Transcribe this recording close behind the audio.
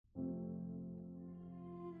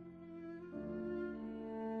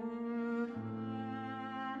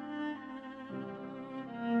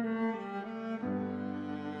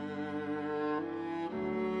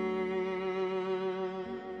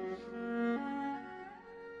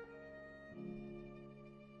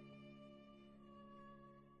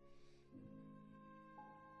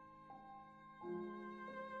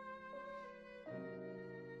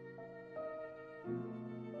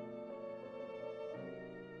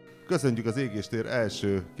Köszöntjük az Égéstér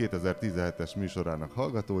első 2017-es műsorának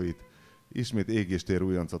hallgatóit. Ismét Égéstér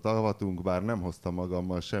újoncot avatunk, bár nem hoztam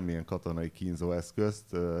magammal semmilyen katonai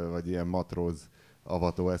kínzóeszközt, vagy ilyen matróz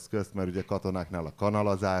avatóeszközt, mert ugye katonáknál a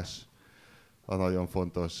kanalazás a nagyon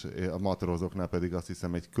fontos, a matrózoknál pedig azt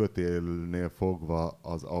hiszem egy kötélnél fogva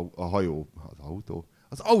az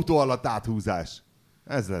autó alatt áthúzás.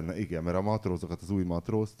 Ez lenne, igen, mert a matrózokat, az új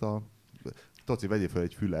matrózta, Toci, vegyél fel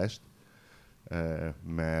egy fülest,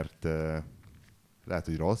 mert lehet,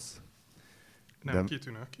 hogy rossz. Nem,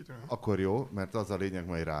 kitűnő. Akkor jó, mert az a lényeg,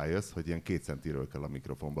 majd rájössz, hogy ilyen 2 centiről kell a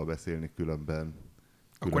mikrofonba beszélni, különben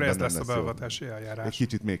akkor ez lesz a beavatási eljárás. Egy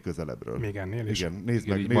kicsit még közelebbről. Még ennél is. Igen, nézd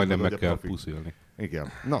meg, majdnem meg kell puszilni. Igen.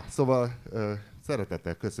 Na, szóval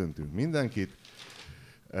szeretettel köszöntünk mindenkit.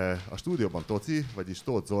 A stúdióban Toci, vagyis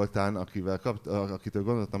Tóth Zoltán, akitől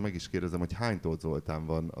gondoltam, meg is kérdezem, hogy hány Tóth Zoltán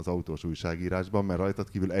van az autós újságírásban, mert rajtad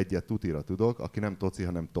kívül egyet tutira tudok, aki nem Toci,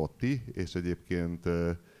 hanem Totti, és egyébként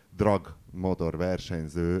drag motor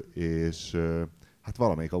versenyző, és hát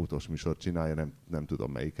valamelyik autós műsort csinálja, nem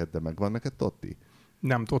tudom melyiket, de megvan neked Totti?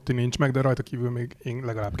 Nem, Totti nincs meg, de rajta kívül még én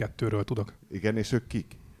legalább 2-ről tudok. Igen, és ők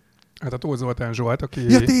kik? Hát a Tóth Zoltán Zsolt, aki...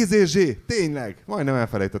 Ja, TZZ! Tényleg! Majdnem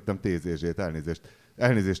elfelejtettem TZZ-t,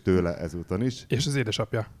 elnézést tőle ezúton is. És az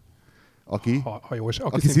édesapja. Aki? Ha jó, és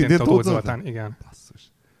aki szintén Tóth Zoltán, igen.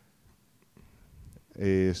 Basszus.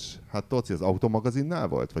 És hát Toci az Automagazinnál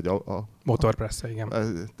volt? Vagy a Motorpressze, igen.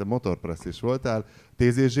 Te Motorpressz is voltál.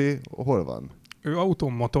 TZZ hol van? Ő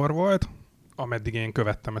automotor volt, ameddig én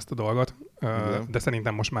követtem ezt a dolgot, de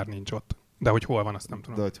szerintem most már nincs ott. De hogy hol van, azt nem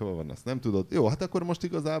tudom. De hogy hol van, azt nem tudod. Jó, hát akkor most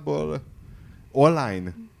igazából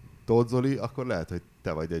online Tóth Zoli, akkor lehet, hogy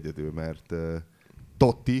te vagy egyedül, mert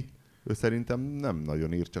Totti, ő szerintem nem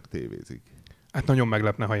nagyon ír, csak tévézik. Hát nagyon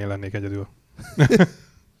meglepne, ha én lennék egyedül.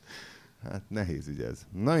 Hát nehéz ügy ez.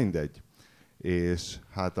 Na mindegy. És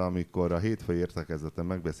hát amikor a hétfői értekezleten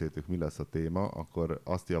megbeszéltük, mi lesz a téma, akkor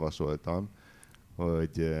azt javasoltam,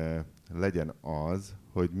 hogy legyen az,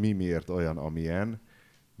 hogy mi miért olyan, amilyen,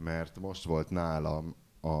 mert most volt nálam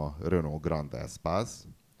a Renault Grand Espace,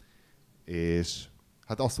 és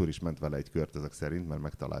hát Asszúr is ment vele egy kört ezek szerint, mert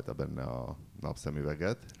megtalálta benne a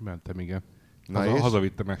napszemüveget. Mentem, igen.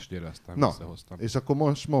 Hazavittem estére, aztán visszahoztam. És akkor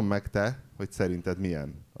most mondd meg te, hogy szerinted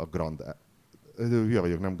milyen a Grand... Hülye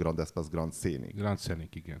vagyok, nem Grand Espace, Grand Scenic. Grand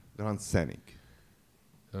Scenic, igen. Grand Scenic.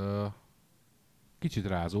 Kicsit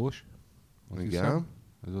rázós. Igen. Hiszem.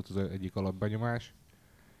 Ez volt az egyik alapbenyomás.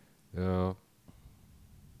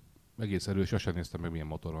 Egész erős, sosem néztem meg, milyen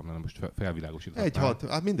motor van, mert most felvilágosítottam. 1.6,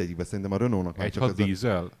 hát mindegyikben szerintem a Renault-nak. 1.6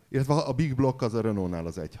 dízel? Illetve a Big Block az a Renault-nál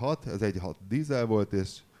az 1.6, ez 1.6 dízel volt,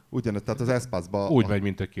 és ugyanez, tehát az Espace-ba... Úgy megy,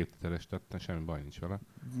 mint egy 2 literes, tehát semmi baj nincs vele.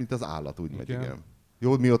 Mint az állat, úgy megy, igen.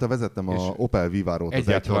 Jó, mióta vezettem a Opel Vivaro-t az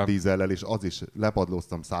 1.6 dízellel, és az is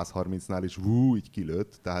lepadlóztam 130-nál, és így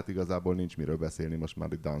kilőtt, tehát igazából nincs miről beszélni most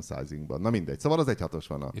már itt downsizingban. Na mindegy, szóval az 1.6-os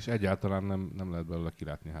van És egyáltalán nem lehet belőle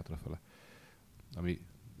kilátni hátrafele. Ami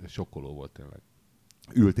sokkoló volt tényleg.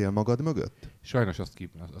 Ültél magad mögött? Sajnos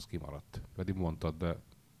az kimaradt. Pedig mondtad, de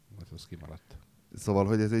az kimaradt. Szóval,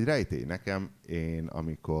 hogy ez egy rejtély. Nekem,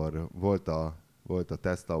 amikor volt a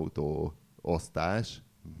tesztautó osztás,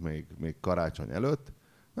 még karácsony előtt,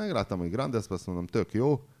 megláttam, hogy Grand Espace, mondom, tök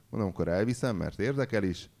jó, mondom, akkor elviszem, mert érdekel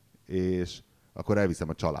is, és akkor elviszem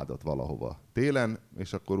a családot valahova télen,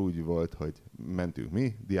 és akkor úgy volt, hogy mentünk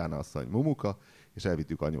mi, Diana asszony, Mumuka, és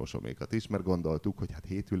elvittük anyósomékat is, mert gondoltuk, hogy hát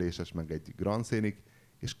 7 üléses, meg egy Grand Scenic,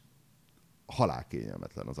 és halál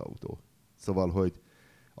kényelmetlen az autó. Szóval, hogy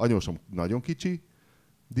anyósom nagyon kicsi,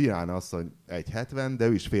 Diana asszony 1.70, de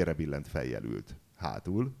ő is félrebillent fejjel ült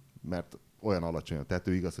hátul, mert olyan alacsony a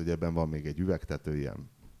tető, igaz, hogy ebben van még egy üvegtető, ilyen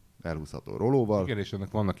elhúzható rolóval. Igen, és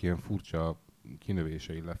ennek vannak ilyen furcsa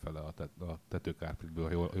kinövései lefele a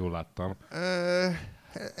tetőkárpitből, ha jól láttam.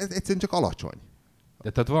 Ez egyszerűen csak alacsony.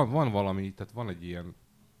 De tehát van valami, tehát van egy ilyen,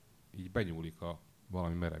 így benyúlik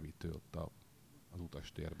valami merevítő ott az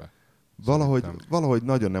utastérbe. Valahogy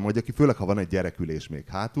nagyon nem, hogy aki főleg, ha van egy gyerekülés még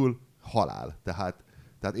hátul, halál.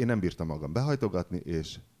 Tehát én nem bírtam magam behajtogatni,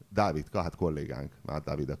 és Dávid, hát kollégánk, már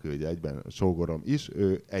Dávid, aki ugye egyben sógorom is,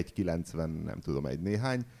 ő 1.90, nem tudom, egy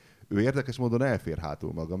néhány, ő érdekes módon elfér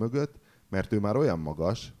hátul maga mögött, mert ő már olyan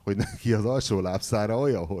magas, hogy neki az alsó lábszára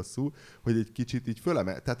olyan hosszú, hogy egy kicsit így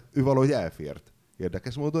fölemel, tehát ő valahogy elfért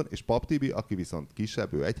érdekes módon, és Pap Tibi, aki viszont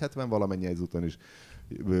kisebb, ő 1.70 valamennyi ezúton is,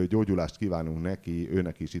 gyógyulást kívánunk neki,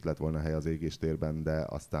 őnek is itt lett volna hely az égéstérben, de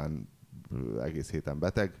aztán egész héten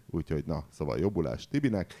beteg, úgyhogy na, szóval jobbulás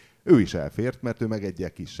Tibinek. Ő is elfért, mert ő meg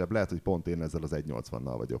egyel kisebb. Lehet, hogy pont én ezzel az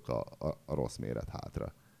 1.80-nal vagyok a rossz méret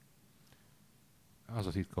hátra. Az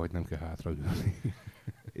a titka, hogy nem kell hátraülni.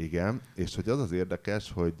 Igen, és hogy az az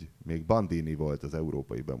érdekes, hogy még Bandini volt az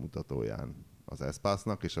európai bemutatóján az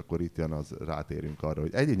Espace-nak, és akkor itt jön az, rátérünk arra,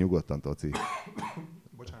 hogy egyéb nyugodtan, Toci.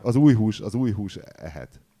 Az új hús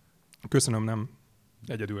ehet. Köszönöm, nem.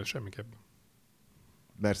 Egyedül semmiképp.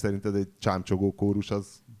 Mert szerinted egy csámcsogó kórus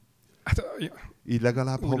az Hát, így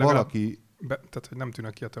legalább, ha legalább valaki... tehát, hogy nem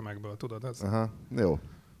tűnök ki a tömegből, tudod? Ez... Aha, jó.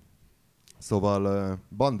 Szóval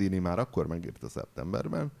Bandini már akkor megírta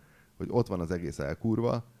szeptemberben, hogy ott van az egész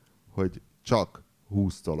elkurva, hogy csak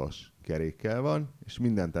 20 tolos kerékkel van, és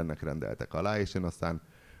mindent ennek rendeltek alá, és én aztán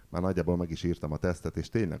már nagyjából meg is írtam a tesztet, és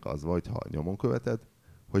tényleg az vagy, ha nyomon követed,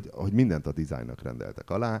 hogy mindent a dizájnnak rendeltek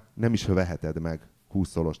alá, nem is veheted meg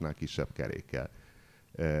 20 tolosnál kisebb kerékkel.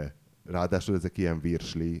 Ráadásul ezek ilyen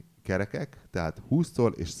virsli kerekek, tehát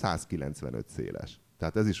 20-tól és 195 széles.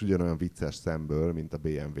 Tehát ez is ugyanolyan vicces szemből, mint a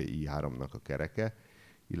BMW i3-nak a kereke,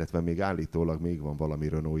 illetve még állítólag még van valami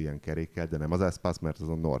Renault ilyen kerékkel, de nem az Espace, mert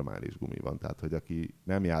azon normális gumi van. Tehát, hogy aki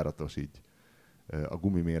nem járatos így a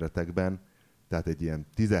gumiméretekben, tehát egy ilyen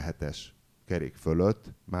 17-es kerék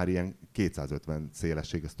fölött már ilyen 250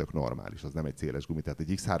 szélesség, ez tök normális, az nem egy széles gumi. Tehát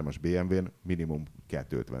egy X3-as BMW-n minimum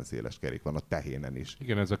 250 széles kerék van, a tehénen is.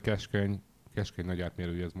 Igen, ez a keskeny nagy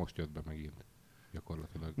átmérője, ez most jött be megint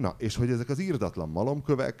gyakorlatilag. Na, és hogy ezek az irdatlan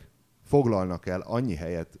malomkövek foglalnak el annyi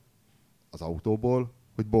helyet az autóból,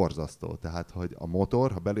 hogy borzasztó. Tehát, hogy a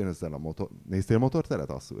motor, ha belénezel a motor... Néztél motorteret,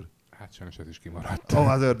 Asszúr? Hát sajnos ez is kimaradt.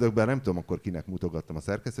 Az ördögben, nem tudom akkor kinek mutogattam a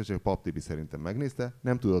szerkesztőség, Pap Tibi szerintem megnézte,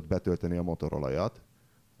 nem tudod betölteni a motorolajat,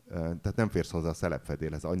 tehát nem férsz hozzá a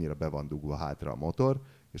szelepfedélhez, annyira be van dugva hátra a motor,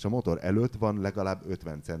 és a motor előtt van legalább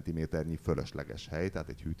 50 cm-nyi fölösleges hely, tehát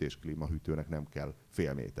egy hűtés-klímahűtőnek nem kell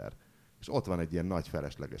fél méter. És ott van egy ilyen nagy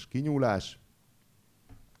felesleges kinyúlás.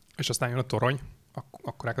 És aztán jön a torony,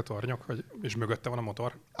 akkorák a tornyok, és mögötte van a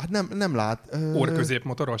motor. Hát nem lát...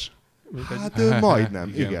 Orr-középmotoros? Hát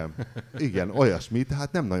majdnem, igen, olyasmi,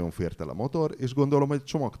 tehát nem nagyon fért el a motor, és gondolom, hogy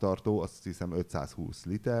csomagtartó, azt hiszem 520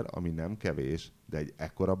 liter, ami nem kevés, de egy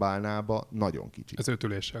ekkora bálnába nagyon kicsi. Ez 5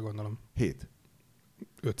 üléssel gondolom. 7.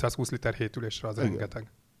 520 liter 7 ülésre, az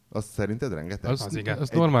rengeteg. Az szerinted rengeteg? Az igen. Az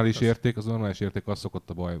normális érték, az szokott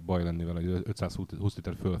a baj lenni vele, hogy 520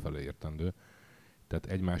 liter fölfelé értendő. Tehát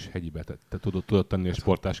egymás hegyibe te tudod tenni a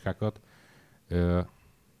sportáskákat.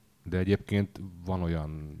 De egyébként van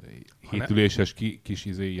olyan 7 üléses kis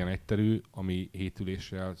ilyen egyterű, ami 7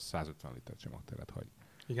 üléssel 150 liter csomagteret hagy.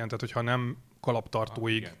 Igen, tehát hogyha nem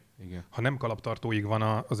kalaptartóig, igen. Ha nem kalaptartóig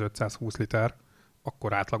van az 520 liter,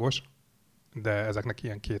 akkor átlagos, de ezeknek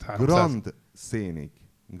ilyen 2-300. Grand Scenic.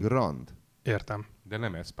 Grand. Értem. De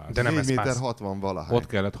nem Espace. De nem 4 méter Espace. 60 valahány. Ott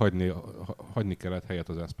kellett hagyni kellett helyet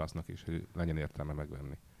az Espace-nak is, hogy legyen értelme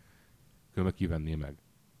megvenni. Különben kivenné meg.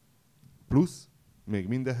 Plusz, még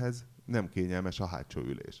mindehez nem kényelmes a hátsó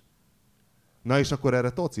ülés. Na és akkor erre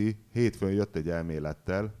Toci hétfőn jött egy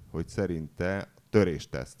elmélettel, hogy szerinte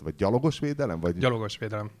törésteszt, vagy gyalogos védelem? Vagy... Gyalogos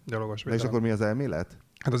védelem. Na és akkor mi az elmélet?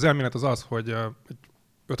 Hát az elmélet az, hogy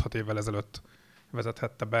 5-6 évvel ezelőtt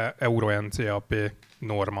vezethette be Euro NCAP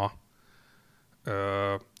norma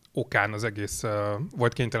okán az egész,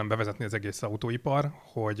 volt kénytelen bevezetni az egész autóipar,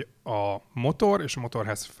 hogy a motor és a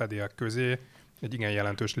motorház fedél közé egy igen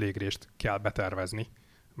jelentős légrést kell betervezni.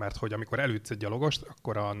 Mert hogy amikor elütsz egy gyalogost,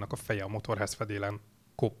 akkor annak a feje a motorház fedélen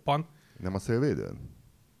koppan. Nem a szélvédőn?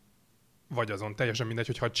 Vagy azon, teljesen mindegy,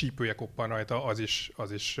 hogyha a csípője koppan rajta, az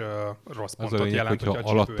is rossz pontot lényeg, jelent, hogyha a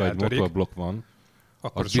alatta csípő egy eltörik. motorblokk van,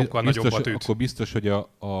 Akkor sokkal nagyobbat üt. Akkor biztos, hogy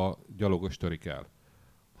a gyalogos törik el.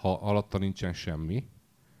 Ha alatta nincsen semmi,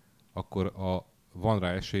 akkor van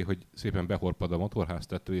rá esély, hogy szépen behorpad a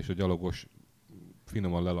motorháztető, és a gyalogos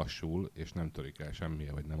finoman lelassul, és nem törik el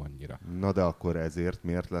semmilyen, vagy nem annyira. Na de akkor ezért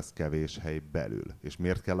miért lesz kevés hely belül? És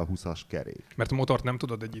miért kell a 20-as kerék? Mert a motort nem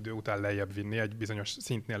tudod egy idő után lejjebb vinni, egy bizonyos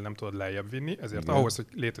szintnél nem tudod lejjebb vinni, ezért igen. Ahhoz, hogy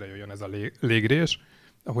létrejöjjön ez a légrés,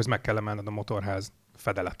 ahhoz meg kell emelned a motorház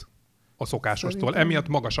fedelet a szokásostól. Szerintem... Emiatt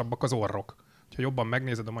magasabbak az orrok. Ha jobban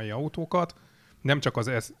megnézed a mai autókat, nem csak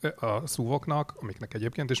a SUV-oknak, amiknek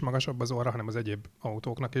egyébként is magasabb az orra, hanem az egyéb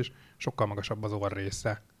autóknak is sokkal magasabb az orr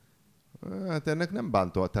része. Hát ennek nem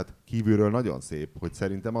bántó, tehát kívülről nagyon szép, hogy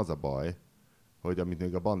szerintem az a baj, hogy amit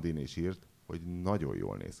még a Bandini is írt, hogy nagyon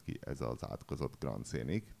jól néz ki ez az átkozott Grand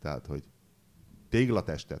Scenic, tehát hogy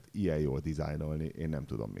téglatestet ilyen jól dizájnolni, én nem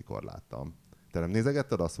tudom mikor láttam. Te nem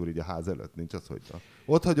nézegetted azt úr így a ház előtt? Nincs az, hogy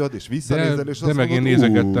ott hagyod és visszanézel, és de azt meg mondod,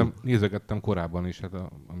 én nézegettem korábban is, hát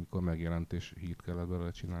amikor megjelent és hírt kellett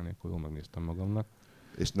belőle csinálni, akkor jól megnéztem magamnak.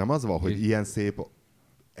 És nem az van, hogy ilyen szép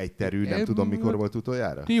egyterű, nem tudom mikor volt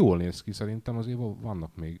utoljára? Jól néz ki, szerintem azért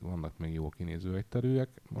vannak még jól kinéző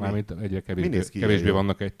egyterűek. Mármint egyre kevésbé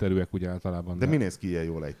vannak egyterűek úgy általában. De mi néz ki ilyen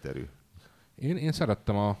jól egyterű? Én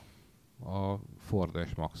szerettem a Ford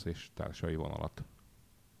S Max és társai vonalat.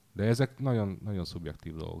 De ezek nagyon, nagyon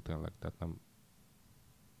szubjektív dolgok tényleg, tehát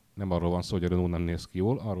nem arról van szó, hogy a Renault nem néz ki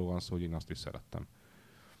jól, arról van szó, hogy én azt is szerettem.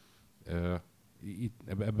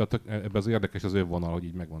 Ebbe az érdekes az övvonal, hogy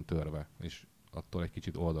így meg van törve, és attól egy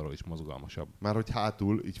kicsit oldalról is mozgalmasabb. Már hogy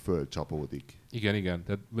hátul így fölcsapódik. Igen,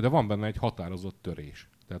 de van benne egy határozott törés.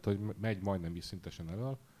 Tehát, hogy megy majdnem vízszintesen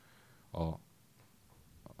elől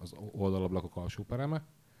az oldalablakok alsó pereme,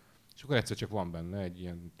 és akkor egyszer csak van benne egy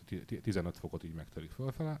ilyen 15 fokot így megtörik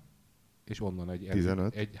fölfele, és onnan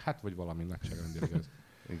hát vagy valami nagyságrendileg ez.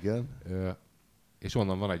 Igen. És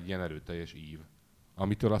onnan van egy ilyen erőteljes ív,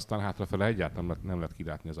 amitől aztán hátrafele egyáltalán nem lehet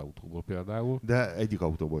kilátni az autóból például. De egyik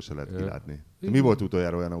autóból se lehet kilátni. Mi volt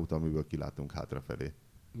utoljára olyan autó, amiből kilátunk hátrafelé?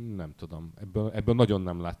 Nem tudom. Ebből nagyon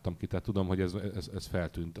nem láttam ki, tehát tudom, hogy ez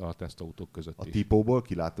feltűnt a tesztautók között a is. A Tipo-ból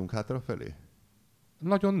kilátunk hátrafelé?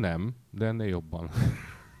 Nagyon nem, de ennél jobban.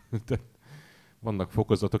 Vannak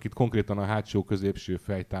fokozatok, itt konkrétan a hátsó-középső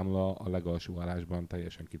fejtámla a legalsó állásban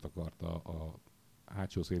teljesen kitakarta a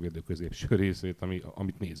hátsó szélvédő középső részét,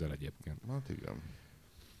 amit nézel egyébként. Hát igen.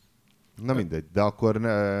 Na mindegy, de akkor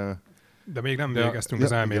De még nem végeztünk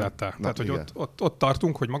az elmélettel. Tehát, hogy ott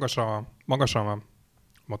tartunk, hogy magas a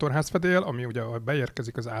motorházfedél, ami ugye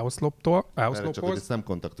beérkezik az A-oszlophoz. Csak hogy a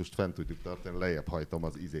szemkontaktust fent tudjuk tartani, lejjebb hajtom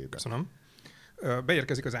az izét. Köszönöm.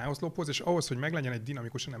 Beérkezik az A-oszlophoz, és ahhoz, hogy meglegyen egy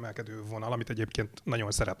dinamikusan emelkedő vonal, amit egyébként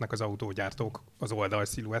nagyon szeretnek az autógyártók az oldal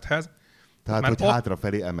sziluetthez. Tehát, hogy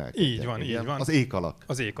hátrafelé emelkedik. Így van. Az ékalak.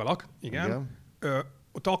 Az ékalak, igen.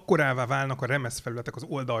 Ott akkorává válnak a lemezfelületek, az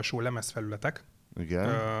oldalsó lemezfelületek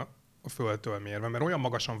a földtől mérve, mert olyan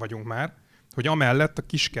magasan vagyunk már, hogy amellett a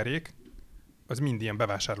kiskerék az mind ilyen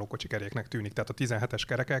bevásárlókocsi keréknek tűnik. Tehát a 17-es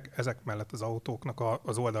kerekek ezek mellett az autóknak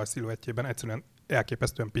az oldal sziluettjében egyszerűen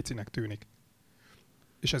elképesztően picinek tűnik.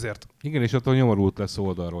 És ezért... Igen, és attól nyomorult lesz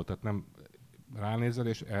oldalról, tehát nem ránézel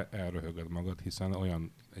és elröhögöd magad, hiszen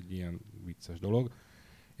egy ilyen vicces dolog.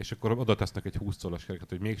 És akkor oda tesznek egy 20 colos kereket,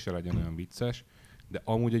 hogy mégse legyen olyan vicces, de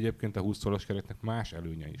amúgy egyébként a 20 colos kereknek más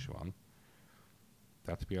előnye is van.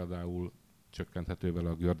 Tehát például csökkenthető vele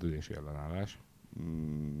a gördülési ellenállás.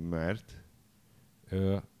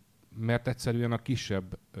 Mert egyszerűen a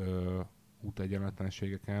kisebb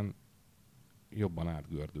útegyenletlenségeken jobban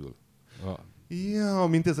átgördül. Ja,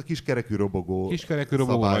 mint ez a kiskerekű robogó. Kiskerekű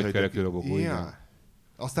robogó, nagykerekű robogó, igen.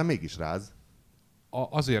 Aztán mégis ráz.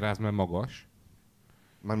 Azért ráz, mert magas.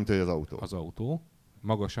 Mármint, hogy az autó. Az autó.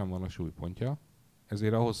 Magasan van a súlypontja.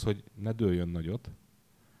 Ezért ahhoz, hogy ne dőljön nagyot,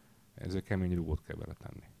 ezért kemény rugót kell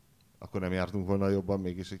beletenni. Akkor nem jártunk volna jobban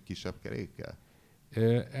mégis egy kisebb kerékkel?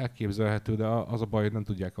 Elképzelhető, de az a baj, hogy nem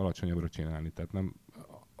tudják alacsonyabbra csinálni. Tehát nem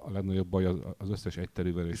a legnagyobb baj az összes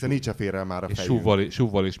egyterűvel. Hiszen nincs a félre már a fejünk. És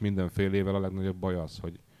SUV-val és mindenfélével a legnagyobb baj az,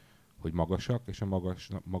 hogy magasak, és a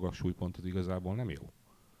magas súlypont az igazából nem jó.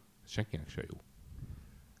 Senkinek se jó.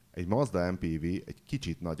 Egy Mazda MPV egy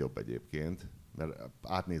kicsit nagyobb egyébként, mert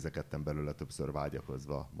átnézekedtem belőle többször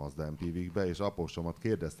vágyakozva Mazda MPV-kbe, és apósomat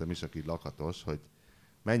kérdeztem is, aki lakatos, hogy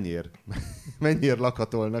mennyire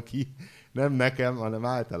lakatolnak ki, nem nekem, hanem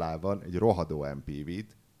általában egy rohadó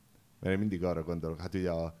MPV-t, mert én mindig arra gondolok, hát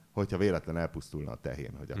ugye, hogyha véletlen elpusztulna a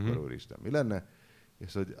tehén, hogy akkor úristen, mi lenne,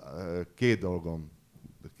 és hogy két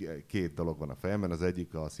dolog van a fejemben, az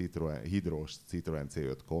egyik a hidrós Citroen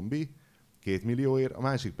C5 kombi, 2 millióért, a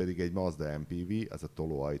másik pedig egy Mazda MPV, az a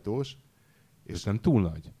tolóajtós. És nem túl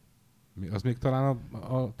nagy? Az még talán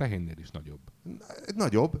a tehénnél is nagyobb.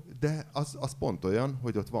 Nagyobb, de az pont olyan,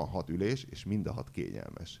 hogy ott van 6 ülés, és mind a 6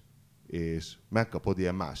 kényelmes. És megkapod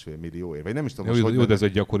ilyen 1,5 millióért. Vagy nem is tudom, jó, de ez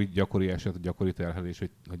egy gyakori eset, gyakori terhelés,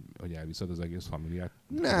 hogy elviszed az egész familiát.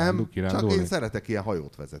 Nem, csak én szeretek ilyen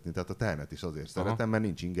hajót vezetni. Tehát a tehenet is azért szeretem, mert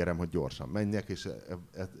nincs ingerem, hogy gyorsan menjek, és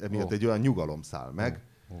emiatt egy olyan nyugalom száll meg.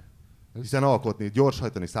 Hiszen alkotni,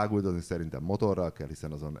 gyorshajtani, száguldozni szerintem motorral kell,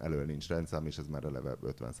 hiszen azon elől nincs rendszám, és ez már eleve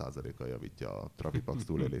 50%-kal javítja a Trafipax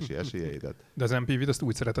túlélési esélyeidet. De az MPV-t azt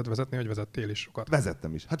úgy szereted vezetni, hogy vezettél is sokat?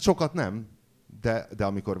 Vezettem is. Hát sokat nem, de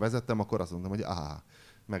amikor vezettem, akkor azt mondtam, hogy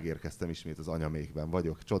megérkeztem ismét az anyamékben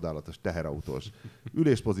vagyok, csodálatos teherautós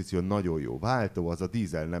üléspozíció, nagyon jó váltó, az a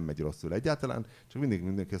dízel nem megy rosszul egyáltalán, csak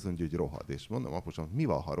mindenki azt mondja, hogy rohad. És mondom, apusom, mi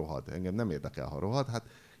van, ha rohad? Engem nem érdekel, ha rohad, hát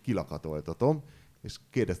kilakatoltatom. És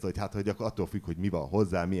kérdezte, hogy hát, hogy attól függ, hogy mi van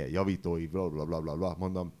hozzá, milyen javítói, blablabla.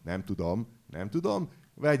 Mondom, nem tudom.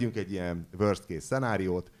 vegyünk egy ilyen worst case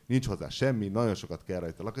szenáriót, nincs hozzá semmi, nagyon sokat kell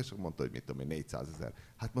rajta lakni, és akkor mondta, hogy mit tudom én, 400 000.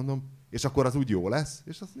 Hát mondom, és akkor az úgy jó lesz?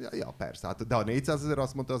 És azt mondja, ja persze, hát, de a 400 000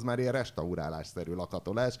 azt mondta, az már ilyen restaurálásszerű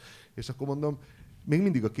lakatolás, és akkor mondom, még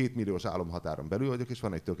mindig a 2 milliós álomhatáron belül vagyok, és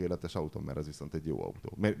van egy tökéletes autóm, mert ez viszont egy jó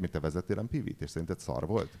autó. Miért te vezettél MPV-t, és szerinted szar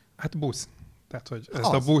volt? Hát busz. Tehát, hogy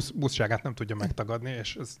ezt a buszságát nem tudja megtagadni,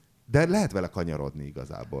 és ez... De lehet vele kanyarodni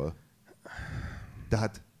igazából.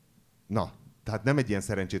 Tehát, tehát nem egy ilyen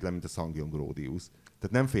szerencsétlen, mint a Sangyong Rodius.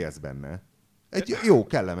 Tehát nem félsz benne. Egy jó,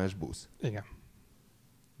 kellemes busz. Igen.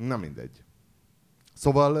 Na mindegy.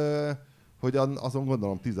 Szóval, hogy azon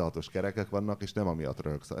gondolom 16-os kerekek vannak, és nem amiatt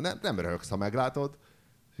röhögsz. Nem röhögsz, ha meglátod,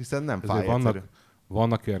 hiszen nem fáj.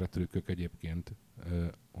 Vannak erre trükkök egyébként,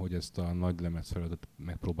 hogy ezt a nagy lemezfelületet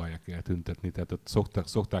megpróbálják eltüntetni. Tehát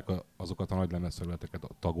szokták azokat a nagy lemezfelületeket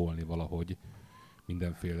tagolni valahogy,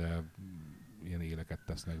 mindenféle ilyen éleket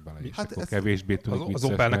tesznek bele, és hát akkor kevésbé tűnik viccesnek.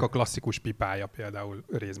 Az Opelnek a klasszikus pipája például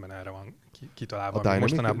részben erre van kitalálva. A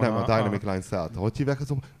Dynamic Line Seat. Hogy hívják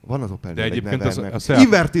az Van az Opelnek egy neve a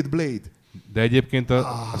Inverted Blade. De egyébként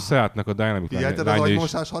a Seatnak a Dynamic Line... Figyelted az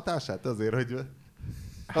agymosás hatását azért, hogy...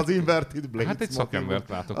 Az Inverted Blade. Hát egy szakembert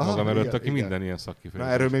látok magam előtt, aki minden ilyen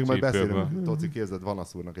szakkifejezés. Erről még majd beszélünk. Toci, képzeld, van a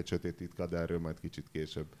szúrnak egy sötét titka, de erről majd kicsit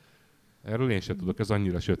később. Erről én sem tudok, ez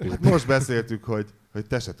annyira sötét. Hát most beszéltük, hogy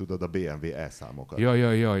te se tudod a BMW elszámokat.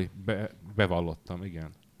 Jaj, bevallottam,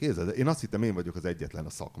 igen. Képzeld, én azt hittem, én vagyok az egyetlen a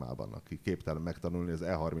szakmában, aki képtelen megtanulni az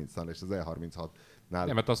E30-nal és az E36-nál.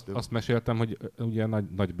 Nem, mert azt meséltem, hogy ugye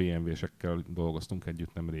nagy BMW-sekkel dolgoztunk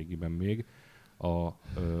együtt nem régiben még. A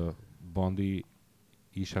Bandi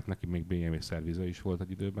is, hát neki még BMW szervize is volt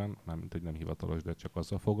egy időben, mármint, hogy nem hivatalos, de csak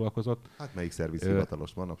azzal foglalkozott. Hát melyik szerviz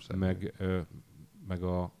hivatalos manapság? Meg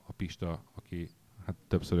a Pista, aki hát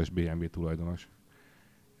többszörös BMW tulajdonos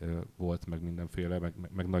volt, meg mindenféle,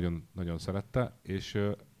 meg nagyon, nagyon szerette, és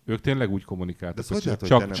ők tényleg úgy kommunikáltak, hogy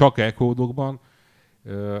csak e-kódokban,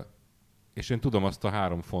 és én tudom azt a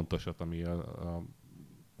 3 fontosat, ami a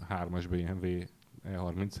 3-as BMW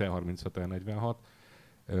E30, E36, E46,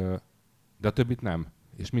 de a többit nem.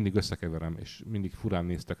 És mindig összekeverem, és mindig furán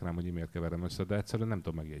néztek rám, hogy miért keverem össze, de egyszerűen nem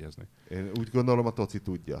tudom megjegyezni. Én úgy gondolom, a Toci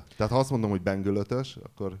tudja. Tehát ha azt mondom, hogy Bengal 5-ös,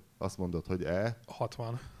 akkor azt mondod, hogy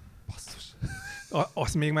 60. Basszus.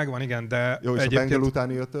 Az még megvan, igen, de jó, és egyébként... a Bengal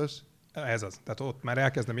utáni 5-ös? Ez az. Tehát ott már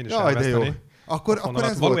elkezdem én is elveszteni. Akkor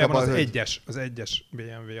ez valójában az egyes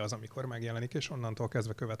BMW az, amikor megjelenik, és onnantól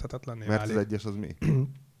kezdve követhetetlenné válik. Mert az egyes az mi?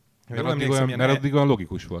 Mert addig olyan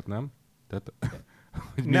logikus volt, nem? Tehát...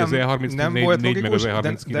 Nem, az E30 nem volt logikus, meg az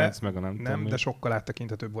E39 meg a nem, de sokkal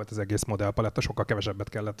áttekintetőbb volt az egész modellpaletta, sokkal kevesebbet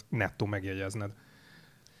kellett nettó megjegyezned.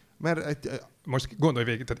 Most gondolj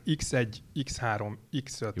végig, tehát X1, X3,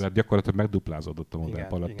 X5... Jó, hát gyakorlatilag megduplázódott a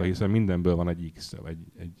modellpaletta, hiszen mindenből van egy X,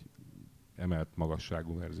 egy emelt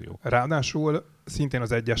magasságú verzió. Ráadásul szintén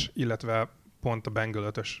az egyes, illetve pont a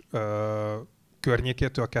Bengal 5-ös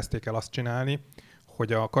környékétől kezdték el azt csinálni,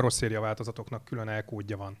 hogy a karosszéria változatoknak külön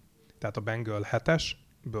elkódja van. Tehát a Bengal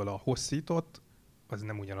 7-esből a hosszított, az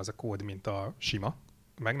nem ugyanaz a kód, mint a sima.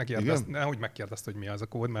 Nehogy megkérdezte, hogy mi az a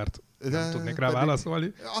kód, mert nem tudnék rá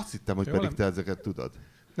válaszolni. Azt hittem, hogy pedig te ezeket tudod.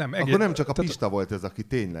 Nem, akkor nem csak a Pista volt ez, aki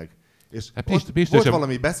tényleg. És hát Pista volt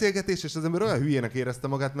valami beszélgetés, és az ember olyan hülyének érezte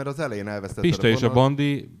magát, mert az elején elvesztette Pista és a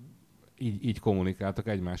Bandi így kommunikáltak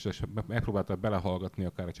egymással, és megpróbáltak belehallgatni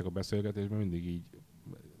akár csak a beszélgetésben, mindig így.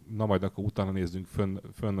 Na majd akkor utána nézzünk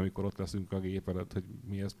fönn, amikor ott leszünk a gép előtt, hogy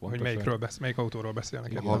mi ez pontosan. Hogy melyik autóról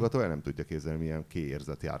beszélnek. A hallgató el nem tudja képzelni, milyen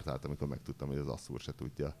kéérzet járt át, amikor megtudtam, hogy az Asszúr se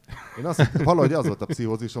tudja. Én valahogy az volt a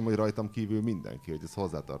pszichézisem, hogy rajtam kívül mindenki, hogy ez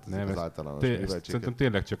hozzátartozik az általános műveltséget. Szerintem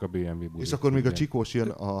tényleg csak a BMW bulik. És akkor még a csikós jön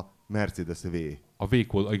a Mercedes V. A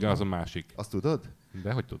V-kód, igen, az a másik. Azt tudod?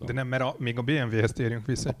 De hogy tudom? De nem, mert még a BMW-hez térjünk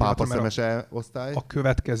vissza. A pápa szemes osztály. A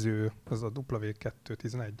következő, az a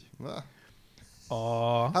W211.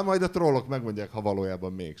 Hát majd a trollok megmondják, ha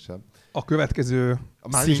valójában mégsem. A következő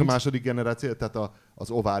a második generáció, tehát az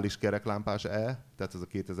ovális kereklámpás E, tehát az a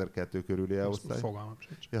 2002 körüli E-osztály. Fogalmam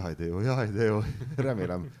sincs. Jaj, de jó.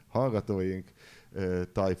 Remélem hallgatóink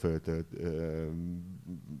Tajföldtől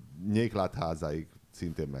Nyéklátházáig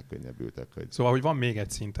szintén megkönnyebbültek. Hogy... Szóval, hogy van még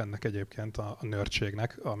egy szint ennek egyébként a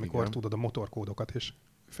nerdségnek, amikor igen. Tudod a motorkódokat is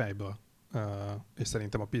fejből. És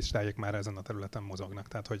szerintem a pistáik már ezen a területen mozognak,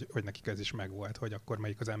 tehát hogy nekik ez is megvolt, hogy akkor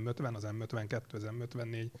melyik az M50, az M52, az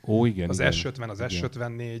M54, igen, az igen. S50, az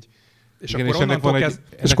S54, és, igen,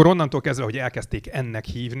 és akkor onnantól kezdve, hogy elkezdték ennek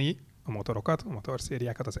hívni a motorokat, a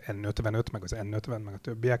motorszáriákat, az N55, meg az N50, meg a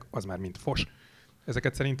többiek, az már mind fos.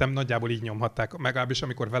 Ezeket szerintem nagyjából így nyomhatták, legalábbis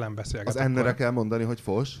amikor velem Az beszélgettek. N-re kell mondani, hogy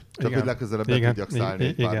fos, csak hogy legközelebb be tudjak szállni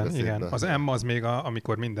egy párbeszédbe. Az M az még,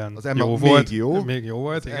 amikor minden az M jó még volt. jó. Még jó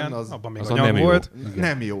volt, Az igen. N az- Abban még az anyag nem jó. volt.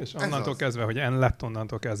 Nem jó. És Ez onnantól az. kezdve, hogy N lett,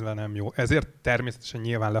 onnantól kezdve nem jó. Ezért természetesen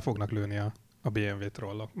nyilván le fognak lőni a BMW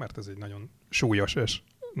trollok, mert ez egy nagyon súlyos és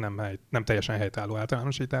nem teljesen helytálló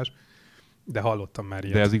általánosítás. De hallottam már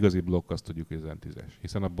ilyet. De az igazi blokk, azt tudjuk, hogy ez N10-es,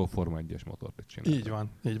 hiszen abból Forma 1-es motort csináltak.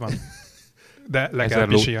 Így van. De le kell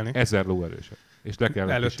pisilni. 1000 lóerősebb. És le kell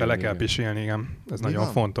Előtte le kell igen. pisilni, igen. Ez Mi nagyon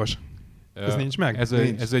van? fontos. Ez nincs meg?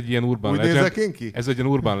 Nincs. Ez egy ilyen urban Úgy legend. nézek én ki? Ez egy ilyen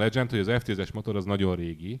urban legend, hogy az F10-es motor az nagyon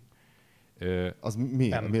régi. Az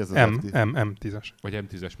mi? Mi ez az M, F10? M10-es. Vagy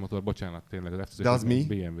M10-es motor, bocsánat, tényleg az F10-es. De az mi?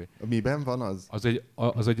 BMW. Miben van az?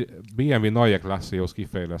 Az egy BMW Neue Klasséhoz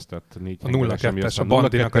kifejlesztett 4 A 02-es, a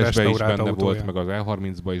Bandinak a 02-esben is restaurált benne autója. volt, meg az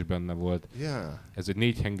E30-ban is benne volt. Yeah. Ez egy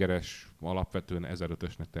 4 hengeres, alapvetően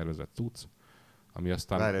 1005-ösnek tervezett cucc, ami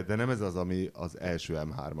aztán... Várj, de nem ez az, ami az első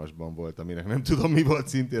M3-asban volt, aminek nem tudom mi volt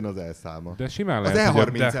szintén az elszáma. De simán Az lehet, hogy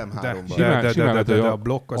E30 M3-ban. Simán lehet, hogy de a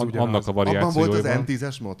blokk az ugyanaz. annak a Abban variációja volt az van.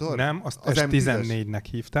 M10-es motor? Nem, azt Az S14-nek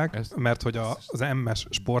hívták, Ezt- mert hogy az MS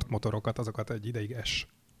sportmotorokat, azokat egy ideig S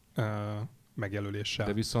megjelöléssel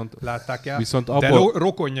De viszont látták el. Viszont De abból-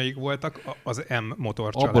 rokonjaik voltak az M motor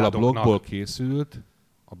abból a családoknak. blokkból készült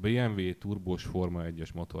a BMW turbós Forma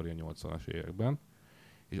 1-es motorja 80-as években,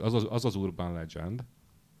 és az urban legend,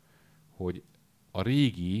 hogy a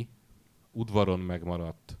régi udvaron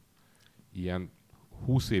megmaradt ilyen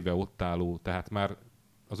 20 éve ott álló, tehát már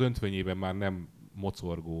az öntvényében már nem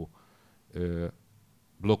mocorgó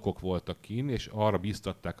blokkok voltak kín, és arra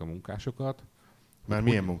bíztatták a munkásokat. Már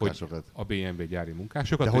milyen munkásokat? A BMW gyári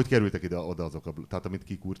munkásokat. De hogy kerültek ide oda azok a... Tehát amit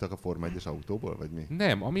kikúrtak a Forma 1-es autóból, vagy mi?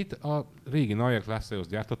 Nem, amit a régi Neue Klasséhoz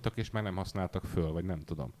gyártottak, és már nem használtak föl, vagy nem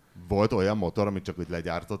tudom. Volt olyan motor, amit csak úgy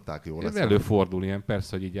legyártották, jól lesz? Előfordul ilyen,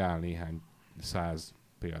 persze, hogy így áll néhány 100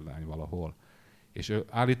 példány valahol. És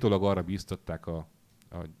állítólag arra bíztatták a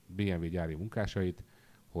BMW gyári munkásait,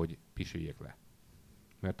 hogy pisiljék le.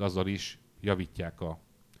 Mert azzal is javítják a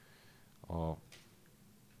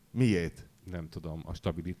Miért? nem tudom, a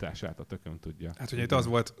stabilitását, a tököm tudja. Hát ugye itt az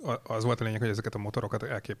volt a lényeg, hogy ezeket a motorokat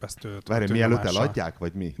elképesztő Várj, mielőtt tűnyomással- eladják,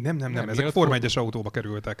 vagy mi? Nem, ezek mielőtt Forma 1-es autóba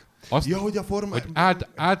kerültek. Azt, Ja, hogy a Forma... hogy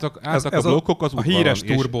álltak Ez a blokkok az a udvaron, híres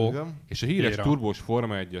és- turbó. Igen. És a híres Éra. turbós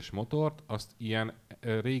Forma 1-es motort, azt ilyen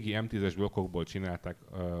régi M10-es blokkokból csinálták,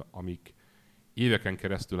 amik éveken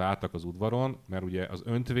keresztül álltak az udvaron, mert ugye az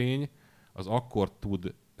öntvény az akkor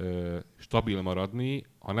tud stabil maradni,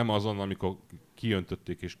 ha nem azon, amikor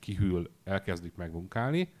kiöntötték és kihűl, elkezdik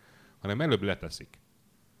megmunkálni, hanem előbb leteszik.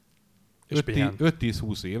 És pihen.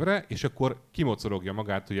 5-10-20 évre, és akkor kimocorogja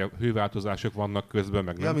magát, hogy a hőváltozások vannak közben,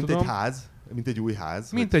 meg Ja, nem mint tudom. egy ház. Mint egy új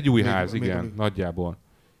ház. Mint vagy- egy új még- ház, még- igen, még- nagyjából.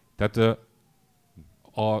 Tehát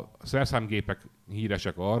a szerszámgépek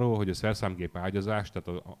híresek arról, hogy a szerszámgép ágyazás,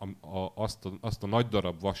 tehát azt a nagy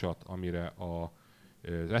darab vasat, amire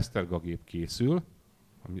az Eszterga gép készül,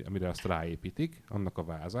 amire azt ráépítik, annak a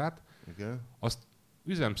vázát, Igen. azt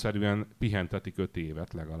üzemszerűen pihentetik 5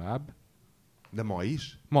 évet legalább. De ma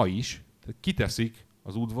is? Ma is. Tehát kiteszik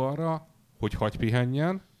az udvarra, hogy hagy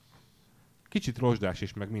pihenjen. Kicsit rozsdás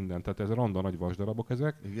is, meg minden. Tehát ez ronda nagy vasdarabok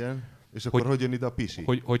ezek. Igen. És akkor hogy jön ide a pisi?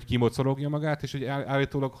 Hogy kimocorogja magát, és hogy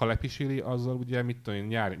állítólag, ha lepisili, azzal ugye mit tudom,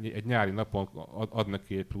 egy nyári napon ad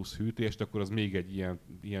neki egy plusz hűtést, akkor az még egy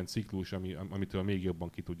ilyen ciklus, amitől még jobban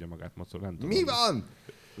ki tudja magát mocorogni. Mi van?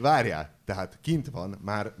 Várjál, tehát kint van,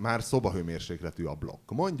 már szobahőmérsékletű a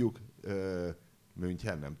blokk. Mondjuk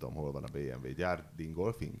München, nem tudom, hol van a BMW gyár,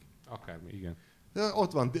 Dingolfing. Akármi, igen.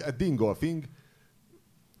 Ott van Dingolfing.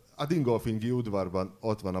 A Dingolfingi udvarban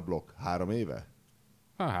ott van a blokk 3 éve.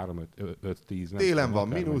 3-5-10. Télen van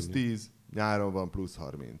mínusz 10, nyáron van plusz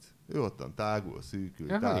 30. Ő ottan tágul, szűkül,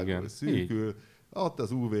 Aha, tágul, igen, szűkül. Ott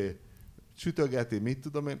az UV sütögeti, mit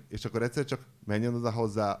tudom én, és akkor egyszer csak menjen oda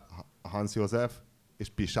hozzá Hans József, és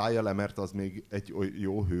pisálja le, mert az még egy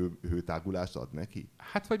jó hőtágulást ad neki.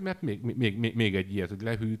 Hát vagy mert még egy ilyet, hogy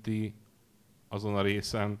lehűti azon a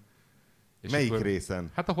részen. És Melyik akkor, részen?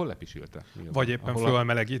 Hát ahol lepisilte. Nyilván. Vagy éppen Ahol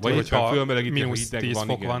fölmelegítve, vagy éppen hogyha fölmelegítve, hogy mínusz hideg 10 van,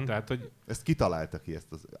 fok igen. van. Tehát, hogy Ezt kitalálta ki,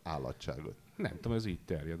 ezt az állatságot? nem tudom, ez így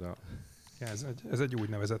terjed. Ez egy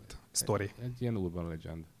úgynevezett sztori. Egy ilyen urban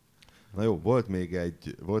legend. Na jó, volt még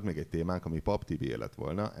egy témánk, ami Pap TV lett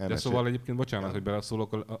volna. De szóval egyébként, bocsánat, hogy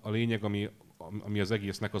beleszólok, a lényeg, ami az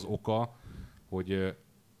egésznek az oka, hogy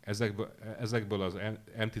ezekből az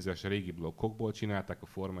M10-es régi blokkokból csinálták a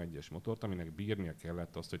Forma 1-es motort, aminek bírnia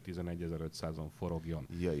kellett azt, hogy 11.500-on forogjon.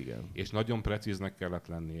 Ja, igen. És nagyon precíznek kellett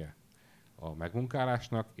lennie. a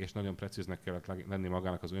megmunkálásnak, és nagyon precíznek kellett lenni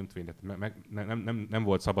magának az öntvénynek. Nem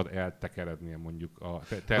volt szabad eltekerednie mondjuk a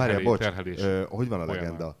terhelés. Hogy van a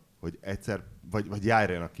legenda? Hogy egyszer, vagy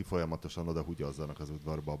járjanak ki folyamatosan oda húgyozzanak az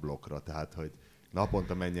udvarba a blokkra, tehát hogy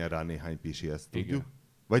naponta menjen rá néhány pisi, ezt tudjuk?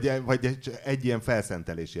 Vagy egy ilyen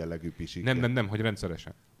felszentelés jellegű pisi? Nem, hogy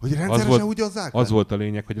rendszeresen. Hogy rendszeresen húgyozzák? Az volt a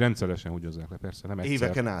lényeg, hogy rendszeresen húgyozzák le, persze. Nem egyszer.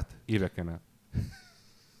 Éveken át? Éveken át.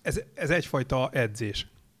 Ez egyfajta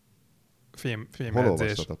edzés. Fém Hol edzés.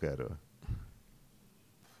 olvastatok erről?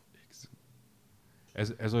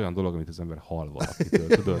 Ez olyan dolog, amit az ember hall valakitől,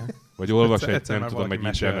 tudod? Vagy olvas nem tudom, egy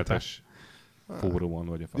internetes fórumon,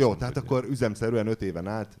 vagy a faszom. Jó, tehát akkor üzemszerűen 5 éven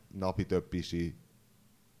át napi több pisi.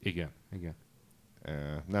 Igen.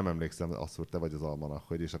 Nem emlékszem, azt te vagy az almanak,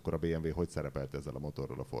 hogy és akkor a BMW hogy szerepelt ezzel a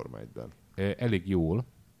motorral a Forma 1-ben? Elég jól.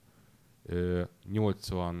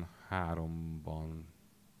 83-ban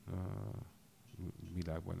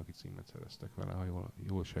világbajnoki címet szereztek vele, ha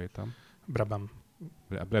jól sejtem. Brabham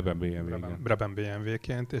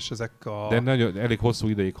BMW-ként, és ezek a... De elég hosszú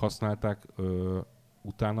ideig használták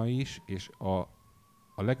utána is, és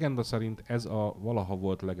a legenda szerint ez a valaha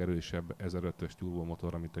volt legerősebb 1005-ös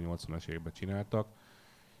turbomotor, amit a 80-as években csináltak.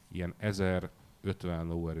 Ilyen 1050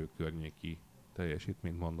 lóerő környéki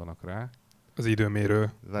teljesítményt mondanak rá. Az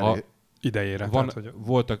időmérő idejére.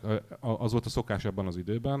 Az volt a szokás abban az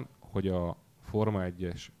időben, hogy a Forma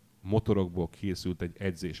 1-es motorokból készült egy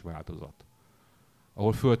edzésváltozat,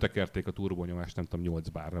 ahol föltekerték a turbonyomást, nem tudom, 8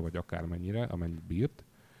 bárra, vagy akármennyire, amennyit bírt,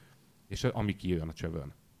 és ami kijön a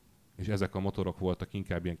csövön. És ezek a motorok voltak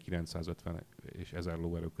inkább ilyen 950 és 1000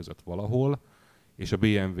 lóerő között valahol, és a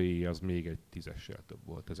BMW az még egy 10-essel több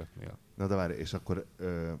volt ezeknél. Na de várj, és akkor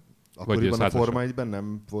akkoriban a Forma 1-ben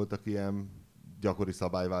nem voltak ilyen gyakori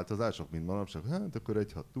szabályváltozások, mint manapság? Hát akkor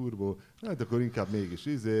egy 6 turbo, hát akkor inkább mégis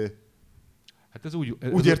Hát ez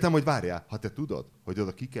úgy értem, hogy várjál, ha te tudod, hogy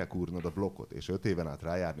oda ki kell kúrnod a blokkot, és 5 éven át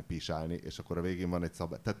rájárni, pisálni, és akkor a végén van egy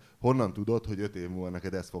szabály. Tehát honnan tudod, hogy 5 év múlva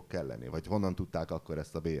neked ez fog kelleni? Vagy honnan tudták akkor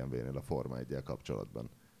ezt a BMW-nél a Forma 1-jel kapcsolatban?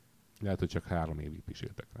 Lehet, hogy csak 3 évig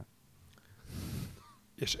piséltek rá.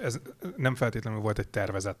 És ez nem feltétlenül volt egy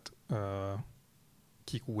tervezett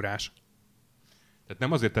kikúrás. Tehát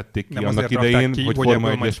nem azért tették ki nem annak azért idején, ki, hogy Forma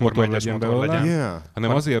 1-es motor legyen belőle, yeah.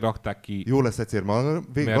 hanem azért rakták ki... Jó lesz egyszer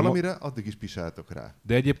valamire, addig is pisáltok rá.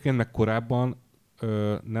 De egyébként meg korábban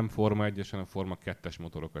nem Forma 1-es, hanem Forma 2-es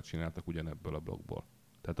motorokat csináltak ugyanebből a blokkból.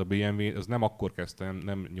 Tehát a BMW, az nem akkor kezdte,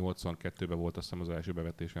 nem 82-ben volt azt hiszem az első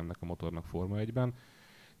bevetés ennek a motornak Forma 1-ben,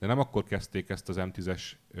 de nem akkor kezdték ezt az M10-es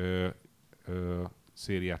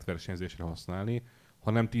szériát versenyzésre használni,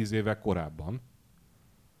 hanem 10 évvel korábban,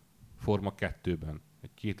 Forma 2-ben,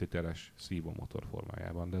 egy 2 literes szívómotor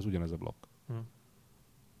formájában, de ez ugyanez a blokk.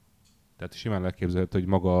 Tehát simán elképzelhető, hogy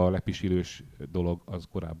maga a lepisilős dolog az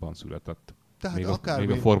korábban született. Tehát még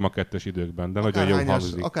a Forma 2-es időkben, de nagyon jól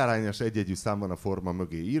hangzik. Akárhányas egy-egyű szám van a Forma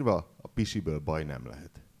mögé írva, a pisiből baj nem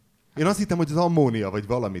lehet. Én azt hittem, hogy az ammónia, vagy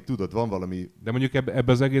valami, tudod, van valami... De mondjuk ebben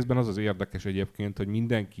az egészben az érdekes egyébként, hogy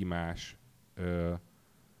mindenki más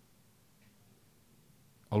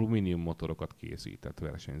alumínium motorokat készített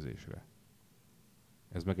versenyzésre.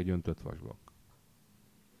 Ez meg egy öntött vasblokk.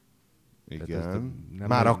 Igen.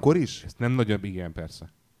 Már akkor is? Ezt nem nagyon, igen,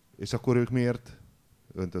 persze. És akkor ők miért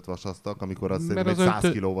öntött vasaztak, amikor azt szerintem egy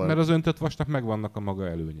 100 kilóval... Mert az öntött vasnak megvannak a maga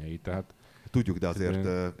előnyei, tehát... Tudjuk, de azért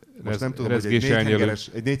most nem tudom, hogy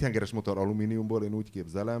egy 4 hengeres motor alumíniumból én úgy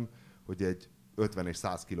képzelem, hogy egy 50 és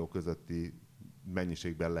 100 kiló közötti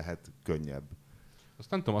mennyiségben lehet könnyebb. Azt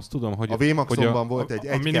nem tudom, azt tudom, hogy... A V-Maxonban volt egy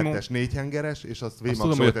 1-2-es 4 hengeres, és azt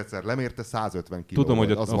V-Maxolt egyszer lemérte 150 kiló. Tudom,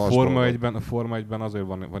 hogy a Forma 1-ben azért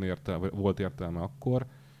volt értelme akkor,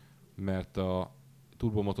 mert a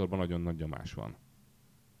turbomotorban nagyon nagy nyomás van.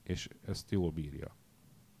 És ezt jól bírja.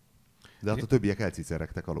 De hát a többiek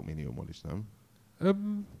elciceregtek alumíniummal is, nem?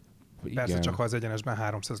 Persze, csak ha az egyenesben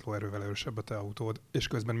 300 lóerővel erősebb a te autód, és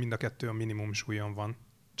közben mind a kettő a minimum súlyon van,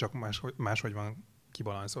 csak máshogy van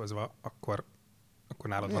kibalanszolva, akkor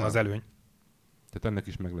nálad van az előny. Tehát ennek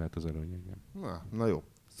is meg lehet az előny, igen. Na jó.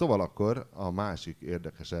 Szóval akkor a másik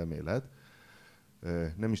érdekes elmélet,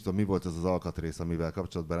 nem is tudom, mi volt az az alkatrész, amivel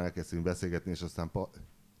kapcsolatban elkezdtünk beszélgetni, és aztán...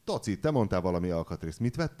 Toci, te mondtál valami alkatrészt.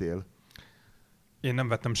 Mit vettél? Én nem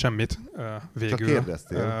vettem semmit végül. Csak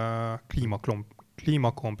kérdeztél.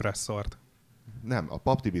 Klímakompresszort. Nem, a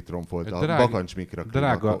Paptibitron volt a Bakancs Mikra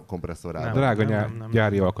klímakompresszorával. Drága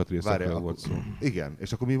gyári alkatrészekről volt szó. Igen,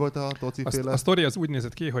 és akkor mi volt a Toci féle? A sztori az úgy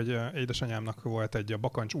nézett ki, hogy édesanyámnak volt egy a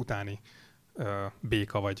Bakancs utáni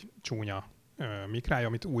béka vagy csúnya mikrája,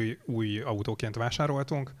 amit új autóként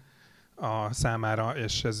vásároltunk. a számára,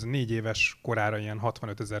 és ez 4 éves korára ilyen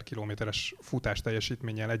 65 000 kilométeres futás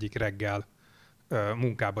teljesítménnyel egyik reggel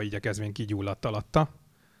munkába igyekezvén kigyulladt alatta,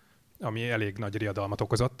 ami elég nagy riadalmat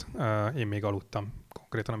okozott. Én még aludtam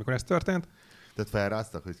konkrétan, amikor ez történt. Tehát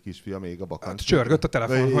felráztak, hogy kisfiam, ég a bakancs. Csörgött a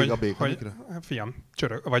telefon, hogy fiam,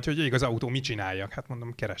 csörög, vagy hogy ég az autó, mit csináljak? Hát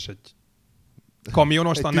mondom, keres egy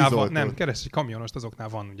kamionost, egy annál van, nem, keres egy kamionost, azoknál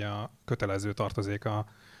van ugye a kötelező tartozék a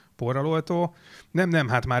porraloltó. Nem,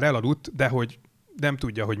 hát már elaludt, de hogy nem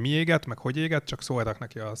tudja, hogy mi égett, meg hogy égett, csak szóltak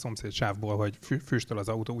neki a szomszéd sávból, hogy füstöl az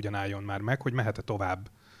autó, ugyanálljon már meg, hogy mehet-e tovább.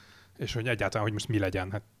 És hogy egyáltalán, hogy most mi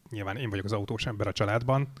legyen. Hát nyilván én vagyok az autós ember a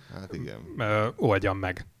családban. Hát igen. Oldjam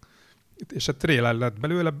meg. És a trailer lett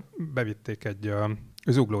belőle, bevitték egy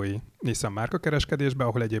zuglói Nissan márkakereskedésbe,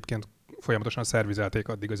 ahol egyébként folyamatosan szervizelték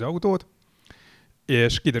addig az autót,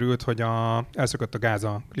 és kiderült, hogy elszökött a gáz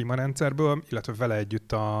a klímarendszerből, illetve vele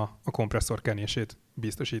együtt a kompresszor kenését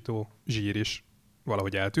biztosító zsír is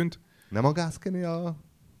valahogy eltűnt. Nem a gáz keni a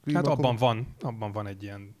klíma? Hát abban van egy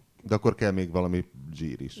ilyen... De akkor kell még valami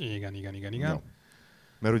zsír is. Igen. No.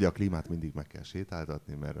 Mert ugye a klímát mindig meg kell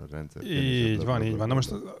sétáltatni, mert a rendszer... Így van. Na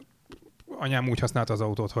most anyám úgy használta az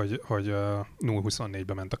autót, hogy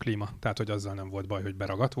 0-24-be ment a klíma. Tehát, hogy azzal nem volt baj, hogy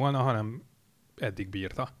beragadt volna, hanem eddig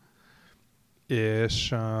bírta.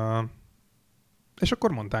 És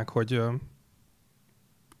akkor mondták, hogy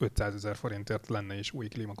 500 000 forintért lenne is új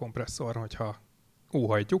klímakompresszor, hogyha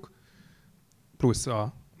óhajtjuk, plusz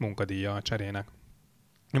a munkadíja a cserének.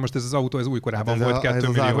 Most ez az autó, ez újkorában volt 2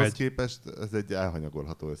 millió egy. Képest ez egy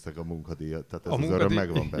elhanyagolható összeg a munkadíja, tehát ez az öröm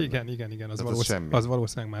megvan benne. Igen, az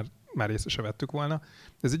valószínűleg már észre se vettük volna.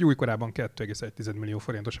 Ez egy újkorában 2,1 millió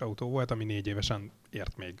forintos autó volt, ami 4 évesen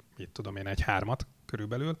ért még, mit tudom én, egy 3-at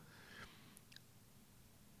körülbelül.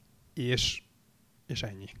 És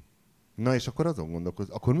ennyi. Na és akkor azon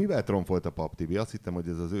gondolkozom, akkor mivel tromfolt a Pap Tibi? Azt hittem, hogy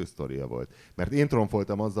ez az ő sztoria volt. Mert én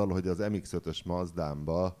tromfoltam azzal, hogy az MX-5-ös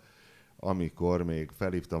Mazdámba, amikor még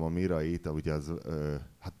felhívtam a Mirait, ugye az,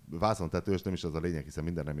 hát vászontetős nem is az a lényeg, hiszen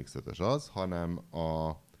minden MX-5-ös az, hanem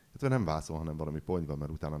nem vászon, hanem valami ponyva,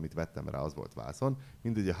 mert utána, amit vettem rá, az volt vászon.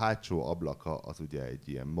 Mindegy, a hátsó ablaka az ugye egy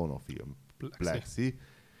ilyen monofilm plexi.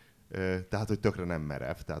 Tehát, hogy tökre nem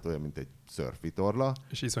merev, tehát olyan, mint egy szörfvitorla.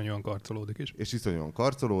 És iszonyúan karcolódik is.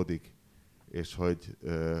 És hogy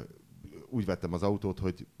úgy vettem az autót,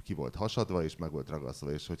 hogy ki volt hasadva, és meg volt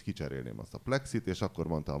ragasztva, és hogy kicserélném azt a plexit, és akkor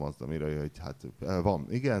mondta a Mazda Mirai, hogy hát van,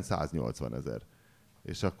 igen, 180 000.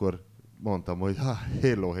 És akkor mondtam, hogy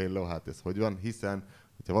hello, hát ez hogy van, hiszen,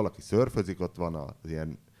 hogyha valaki szörfözik, ott van az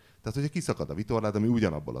ilyen, tehát hogyha kiszakad a vitorlád, ami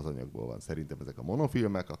ugyanabból az anyagból van, szerintem ezek a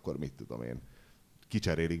monofilmek, akkor mit tudom én,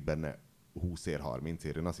 kicserélik benne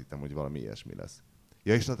 20-30-ért, én azt hittem, hogy valami ilyesmi lesz.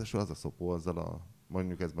 Ja, és ráadásul az a szopó azzal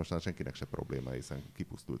mondjuk ez most már senkinek se probléma, hiszen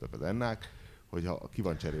kipusztultak az ennák, hogyha ki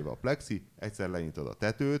van cserélve a plexi, egyszer lenyitod a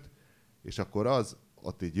tetőt, és akkor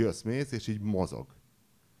ott így jössz-mész, és így mozog.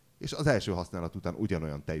 És az első használat után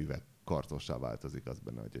ugyanolyan tejüveg karcossá változik, az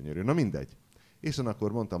benne a gyönyörű. Na mindegy. És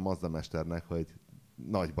akkor mondtam Mazda mesternek, hogy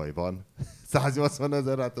nagy baj van. 180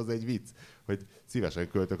 000, hát az egy vicc, hogy szívesen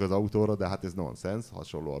költök az autóra, de hát ez nonsens,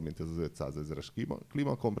 hasonlóan, mint ez az 500 000-es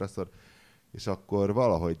klímakompresszor. És akkor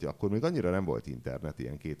valahogy, akkor még annyira nem volt internet,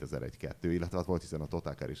 ilyen 2001-2, illetve az volt, hiszen a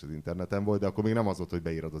Totalcar is az interneten volt, de akkor még nem az volt, hogy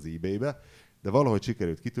beírod az eBay-be, de valahogy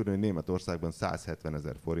sikerült kitudni, hogy Németországban 170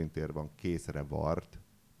 000 forintért van készre vart,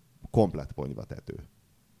 komplett ponyvatető.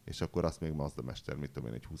 És akkor azt még Mazda mester, mit tudom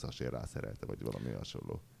én, egy 20-asért rászerelte, vagy valami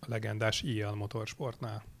hasonló. A legendás IL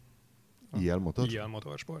Motorsportnál. IL Motorsport? IL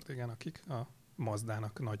Motorsport, igen, akik a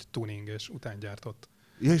Mazdának nagy tuning és utángyártott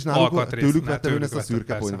ja, és náluk tőlük vettem ezt a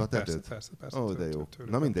szürke ponyvatetőt? Persze. Ó, de jó.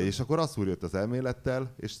 Na mindegy, és akkor azt jött az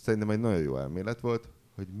elmélettel, és szerintem egy nagyon jó elmélet volt,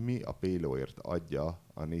 hogy mi a pélóért adja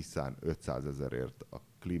a Nissan 500 000-ért a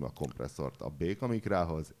klímakompresszort a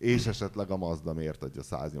B-kamikrához, és esetleg a Mazda miért adja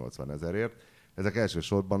 180 000-ért. Ezek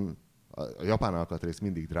elsősorban a japán alkatrész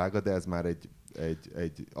mindig drága, de ez már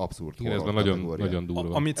egy abszurd horror kategória. Nagyon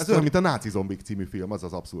durva. Ez olyan, mint a Náci zombik című film, az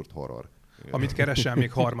az abszurd horror. Amit keresel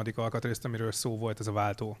még harmadik alkatrészt, amiről szó volt, ez a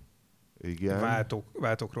váltó. Igen.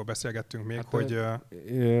 Váltókról beszélgettünk még, hát hogy...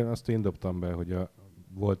 Azt én dobtam be, hogy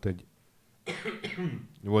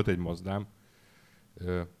volt egy Mazdám,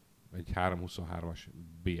 egy 323-as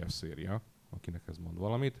BF széria, akinek ez mond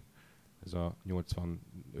valamit. Ez a 85-től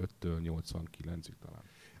 89-ig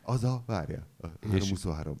talán. Várja, a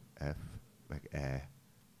 323F, meg E.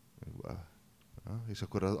 És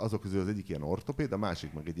akkor azok közül az egyik ilyen ortopéd, a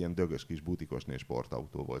másik meg egy ilyen dögös kis butikosné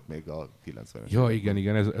sportautó volt még a 90-es. Ja,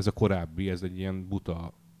 igen, ez a korábbi, ez egy ilyen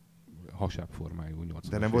buta hasábformájú 80-as.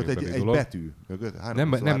 De nem volt egy betű mögött?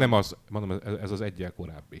 Nem az, mondom, ez az egyel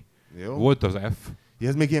korábbi. Jó. Volt az F, Ja,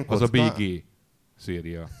 ez még ilyen Az a kocka? BG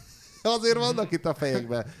széria. Azért vannak itt a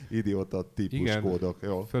fejekben idióta típus Igen, kódok.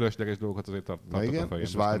 Jó. Fölösleges dolgokat azért tartott a igen, fejem,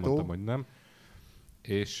 és most nem váltó? mondtam, hogy nem.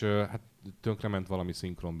 És hát tönkrement valami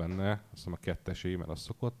szinkron benne, azt hiszem a 2-esé, mert az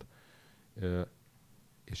szokott.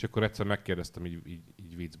 És akkor egyszer megkérdeztem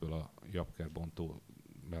így viccből a Japker bontó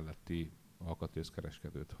melletti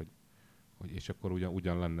alkatrészkereskedőt, hogy és akkor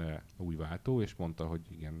ugyan lenne új váltó, és mondta, hogy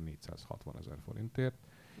igen, 460 000 forintért.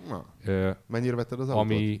 Na, mennyire vetted az autót?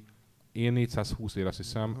 Ami én 420 ér, azt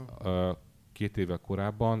hiszem, 2 évvel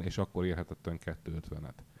korábban, és akkor érhetettem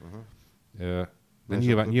 250-et.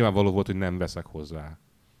 De nyilvánvaló volt, hogy nem veszek hozzá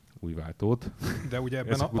új váltót. De ugye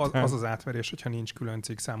ebben az átverés, hogyha nincs külön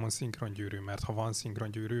cikkszámon szinkrongyűrű, mert ha van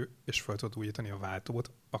szinkrongyűrű, és fel tudod újítani a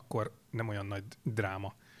váltót, akkor nem olyan nagy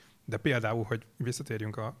dráma. De például, hogy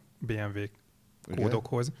visszatérjünk a BMW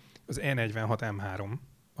kódokhoz, az E46 M3,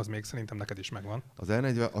 az még szerintem neked is megvan. Az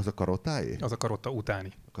E40, az a karottáé? Az a karotta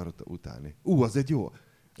utáni. A karotta utáni. Az egy jó.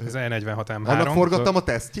 Az E46 M3. Annak forgattam a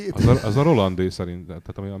tesztjét? Az a Rolandé szerint,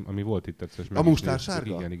 tehát ami volt itt egyszer. A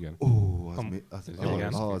mustársárga? Igen.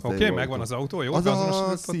 Oké, megvan az autó, jó? Az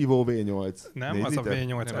a Szívó V8. Nem, az a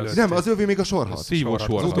V8 előtt. Nem, az övé még a sorhat. A Szívó Az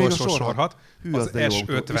utolsó sorhat. Hű, az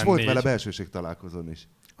S54. És volt vele belsőség találkozón is.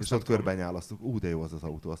 És ott körben nyálasztuk. De jó az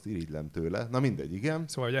auto, azt irigylem tőle. Na mindegy, igen.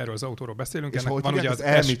 Szóval, hogy erről az autóról beszélünk. És ennek van ugye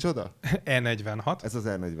az micsoda? E46. Ez az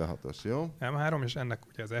E46-os, jó? M3, és ennek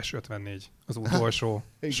ugye az S54 az utolsó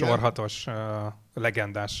sorhatos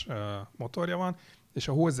legendás motorja van, és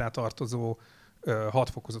a hozzátartozó 6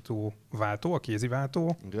 fokozatú váltó, a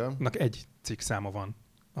kéziváltónak egy cikkszáma van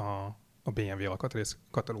a BMW alkatrész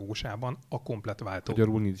katalógusában, a komplett váltó.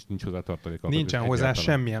 Magyarul nincs hozzá tartalék. Nincsen hozzá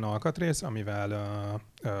semmilyen alkatrész, amivel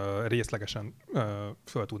részlegesen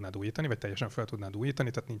föl tudnád újítani, vagy teljesen föl tudnád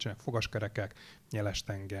újítani, tehát nincsenek fogaskerekek, nyeles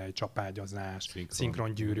tengely, csapágyazás,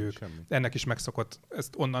 szinkrongyűrűk. Ennek is megszokott,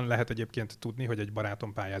 ezt onnan lehet egyébként tudni, hogy egy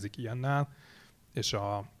barátom pályázik ilyennel, és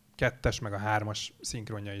a 2-es meg a 3-as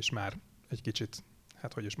szinkronja is már egy kicsit,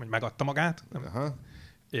 hát hogy is mondjuk, megadta magát. Aha.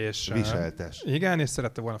 És, viseltes. Igen, és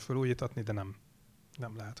szerette volna felújítatni, de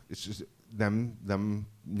nem lehet. És nem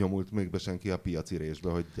nyomult még be senki a piaci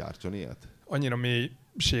résbe, hogy gyártson ilyet? Annyira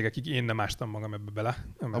mélységekig én nem ástam magam ebbe bele.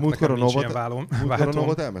 A múltkor a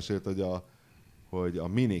Novot elmesélt, hogy a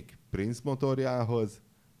Minik Prince motorjához,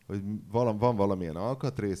 hogy van valamilyen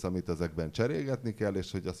alkatrész, amit ezekben cserélgetni kell,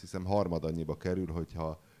 és hogy azt hiszem harmadannyiba kerül,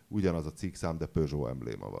 hogyha ugyanaz a cikkszám, de Peugeot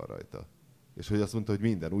embléma van rajta. És hogy azt mondta, hogy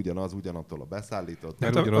minden ugyanattól a beszállított.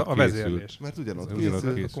 Mert a vezérlés. Mert ugyanott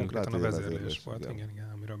készült. Konkrétan a vezérlés volt, igen,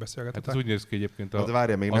 amiről beszélgetett. Hát ez úgy néz ki egyébként,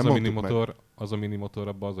 az a mini motor,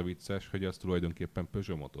 abban az a vicces, hogy az tulajdonképpen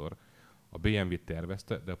Peugeot motor. A BMW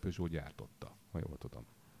tervezte, de a Peugeot gyártotta, ha jól tudom.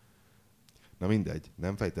 Na mindegy,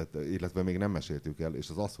 nem fejtett, illetve még nem meséltük el, és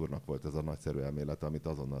az Asszúrnak volt ez a nagyszerű elmélet, amit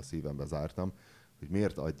azonnal a szívembe zártam, hogy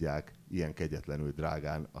miért adják ilyen kegyetlenül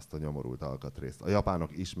drágán azt a nyomorult alkatrészt. A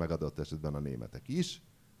japánok is, megadott esetben a németek is.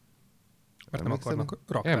 Mert nem akarnak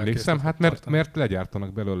Emlékszem, hát mert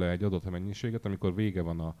legyártanak belőle egy adott mennyiséget, amikor vége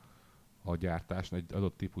van a gyártás, egy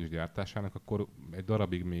adott típus gyártásának, akkor egy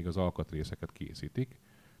darabig még az alkatrészeket készítik,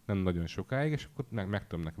 nem nagyon sokáig, és akkor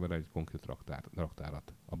megtömnek vele egy konkrét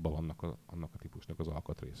raktárat. Abban vannak annak a típusnak az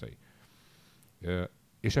alkatrészei.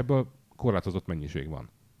 És ebből korlátozott mennyiség van.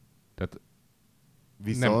 Tehát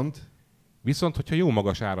Viszont, hogyha jó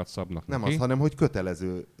magas árat szabnak nem neki... az, hanem hogy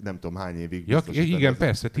kötelező, nem tudom hány évig igen,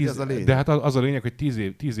 persze. De hát az a lényeg, hogy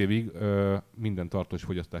 10 évig minden tartós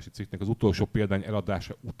fogyasztási cikknek az utolsó példány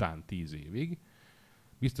eladása után 10 évig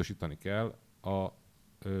biztosítani kell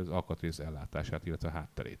az alkatrész ellátását, illetve a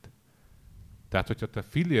hátterét. Tehát, hogyha te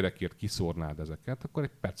fillérekért kiszórnád ezeket, akkor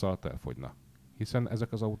egy perc alatt elfogyna. Hiszen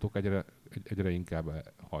ezek az autók egyre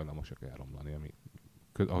inkább hajlamosak elromlani,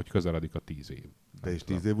 ahogy közeledik a 10 év. De és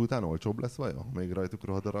 10 év után olcsóbb lesz vajon? Még rajtuk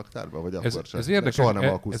rohad a raktárba? Vagy Ez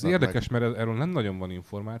érdekes, mert erről nem nagyon van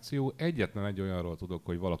információ. Egyetlen egy olyanról tudok,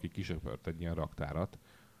 hogy valaki kisöpört egy ilyen raktárat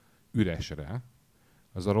üresre.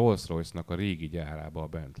 Az a Rolls-Royce-nak a régi gyárába a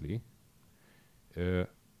Bentley.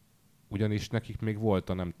 Ugyanis nekik még volt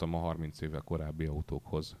a 30 évvel korábbi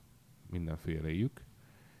autókhoz mindenféléjük.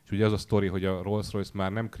 És ugye az a sztori, hogy a Rolls-Royce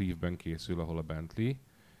már nem Crewe-ben készül, ahol a Bentley,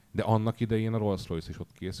 de annak idején a Rolls-Royce is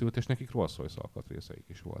ott készült, és nekik Rolls-Royce alkatrészeik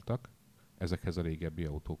is voltak ezekhez a régebbi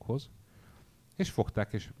autókhoz. És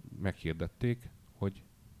fogták és meghirdették, hogy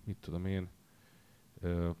mit tudom én,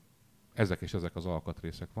 ezek és ezek az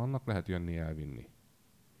alkatrészek vannak, lehet jönni elvinni.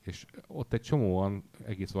 És ott egy csomóan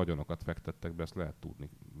egész vagyonokat fektettek be, ezt lehet tudni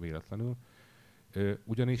véletlenül.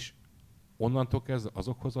 Ugyanis onnantól kezdve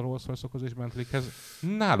azokhoz a Rolls-Royce-okhoz és Bentleyhez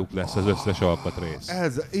náluk lesz az összes alkatrész.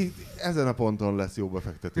 Ezen a ponton lesz jó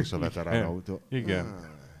befektetés a veterán autó. Igen.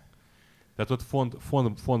 Tehát ott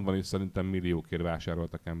fontban is szerintem milliókért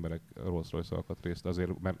vásároltak emberek Rolls-Royce alkatrészt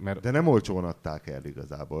azért, mert... De nem olcsón adták el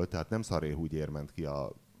igazából, tehát nem szaréhúgyér ment ki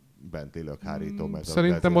a Bentley lökhárító meg.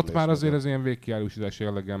 Szerintem ott már azért az ilyen végkiárusítás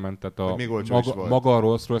jelleggel ment, tehát maga a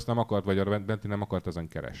Rolls-Royce nem akart, vagy a Bentley nem akart ezen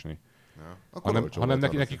keresni. Ja, hanem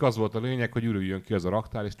nekik az volt a lényeg, hogy ürüljön ki az a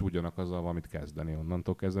raktár, és tudjanak azzal valamit kezdeni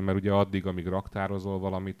onnantól kezdve, mert ugye addig, amíg raktározol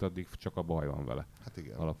valamit, addig csak a baj van vele. Hát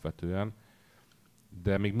igen. Alapvetően.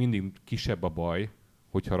 De még mindig kisebb a baj,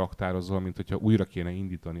 hogyha raktározol, mint hogyha újra kéne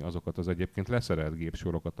indítani azokat az egyébként leszerelt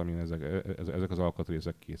gépsorokat, amin ezek az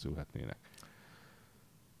alkatrészek készülhetnének.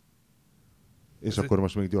 És akkor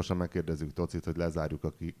most még gyorsan megkérdezzük Tocit, hogy lezárjuk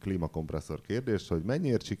a klímakompresszor kérdést, hogy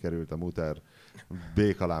mennyiért sikerült a Muter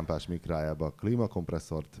békalámpás mikrájába a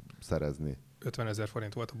klímakompresszort szerezni? 50 000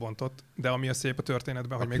 forint volt a bontott, de ami a szép a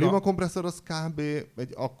történetben, hogy a még klímakompresszor az kb.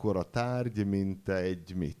 Egy akkora tárgy, mint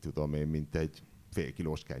egy, mit tudom én, mint egy fél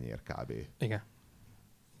kilós kenyér kb. Igen.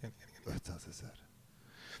 500 000.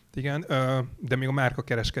 Igen, de még a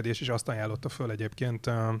márkakereskedés is azt ajánlotta föl egyébként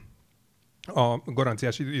a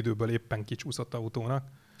garanciás időből éppen kicsúszott autónak.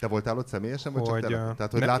 Te voltál ott személyesen, vagy csak te?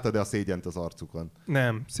 Tehát, hogy láttad-e a szégyent az arcukon?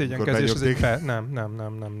 Nem, szégyenkezés,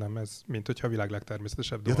 nem, ez mint hogyha a világ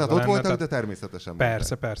legtermészetesebb dolga tehát ott voltál, de természetesen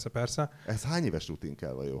Persze. Ez hány éves rutin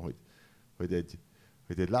kell vajon, hogy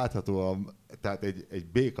egy láthatóan, tehát egy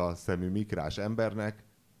béka szemű mikrás embernek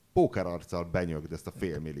pókerarccal benyögd ezt a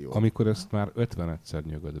 $500 000. Amikor ezt már 50-szer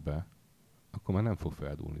nyögöd be, akkor már nem fog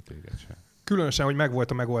feldúlni téged sem. Különösen, hogy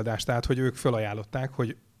megvolt a megoldás, tehát hogy ők felajánlották,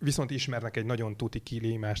 hogy viszont ismernek egy nagyon tuti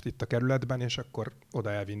kilímást itt a kerületben, és akkor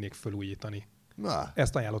oda elvinnék felújítani. Na.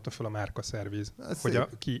 Ezt ajánlotta fel a márkaszerviz, hogy a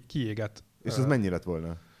kiégett... És ez mennyi lett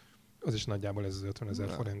volna? Az is nagyjából ez az 50 000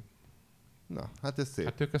 forint. Na, hát ez szép.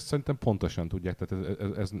 Hát ők ezt szerintem pontosan tudják, tehát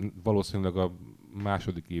ez valószínűleg a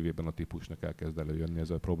második évében a típusnak elkezd előjönni ez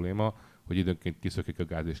a probléma, hogy időnként kiszökik a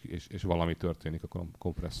gáz, és valami történik a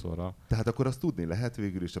kompresszorral. Tehát akkor azt tudni lehet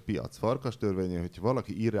végül is a piac farkas törvénye, hogy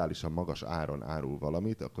valaki irreálisan magas áron árul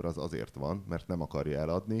valamit, akkor az azért van, mert nem akarja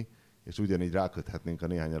eladni, és ugyanígy ráköthetnénk a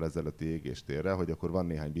néhányal ezelőtti égéstérre, hogy akkor van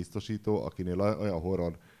néhány biztosító, akinél olyan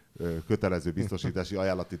horror kötelező biztosítási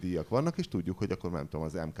ajánlati díjak vannak, és tudjuk, hogy akkor nem tudom,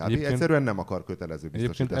 az MKB egyszerűen nem akar kötelező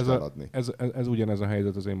biztosítást eladni. Ez ugyanez a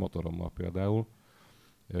helyzet az én motorommal például.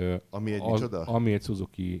 Ami egy micsoda? Ami egy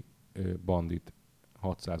Suzuki Bandit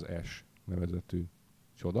 600S nevezetű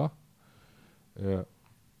csoda.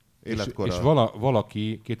 És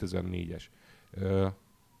valaki 2004-es.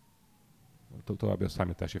 További a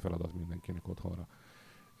számítási feladat mindenkinek otthonra.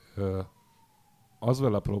 Az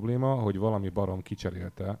vele a probléma, hogy valami barom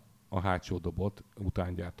kicserélte a hátsó dobot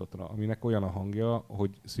utángyártottra, aminek olyan a hangja,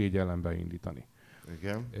 hogy szégyellen beindítani.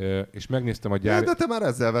 Igen. És megnéztem a gyár... De te már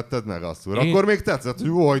ezzel vetted meg azt, úr. Akkor még tetszett, hogy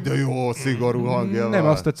jaj, de jó, szigorú hangja van. Nem,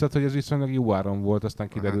 azt tetszett, hogy ez viszonylag jó áron volt, aztán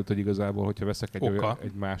kiderült, hogy igazából, hogyha veszek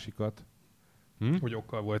egy másikat... Hogy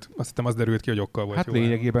okkal volt. Azt hittem, az derült ki, hogy okkal volt. Hát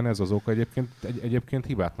lényegében ez az oka. Egyébként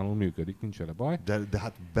hibátlanul működik, nincs vele baj. De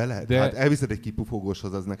hát hát elviszed egy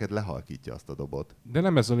kipufogóshoz, az neked lehalkítja azt a dobot. De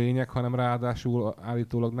nem ez a lényeg, hanem ráadásul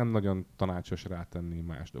állítólag nem nagyon tanácsos rátenni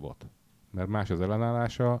más dobot. Mert más az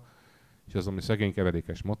ellenállása, és az, ami szegény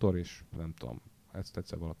keverékes motor, és nem tudom, ezt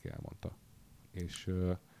egyszer valaki elmondta. És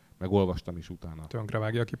megolvastam is utána.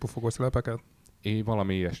 Tönkrevágja a kipufogó szelepeket?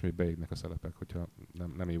 Valami ilyesmi beégnek a szelepek, hogyha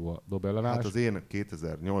nem jó a dob ellenállás. Hát az én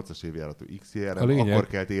 2008-as évjáratú XR-em akkor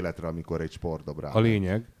kelt életre, amikor egy sportdob rá. A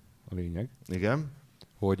lényeg. Igen?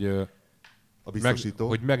 Hogy, a biztosító.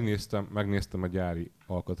 hogy megnéztem a gyári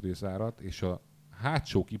alkatrészárat, és a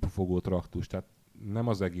hátsó kipufogó traktus, tehát nem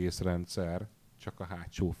az egész rendszer, csak a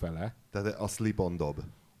hátsó fele. Tehát a slip-on dob.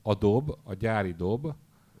 A dob, a gyári dob,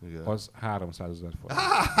 igen. Az 300 000 forint.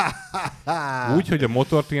 Úgy, hogy a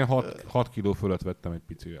motort ilyen 6 kiló fölött vettem egy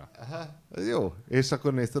picivel. Jó. És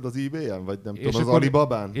akkor nézted az eBay-en? Vagy nem tudom, az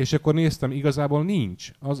Alibabán? És akkor néztem, igazából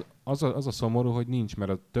nincs. Az a szomorú, hogy nincs,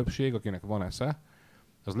 mert a többség, akinek van esze,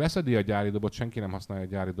 az leszedi a gyári dobot, senki nem használja a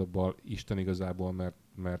gyári dobbal, Isten igazából,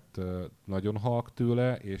 mert nagyon halk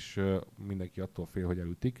tőle, és mindenki attól fél, hogy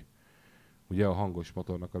elütik. Ugye a hangos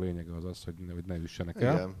motornak a lényege az, hogy ne üssenek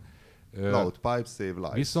el. Igen. Loud pipe, save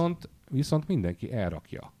lives. Viszont mindenki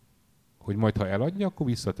elrakja. Hogy majd ha eladja, akkor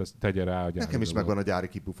visszategye rá a gyári Nekem is megvan a gyári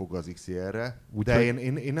kipufogó az XR-re, de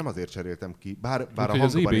én nem azért cseréltem ki. Bár a hangban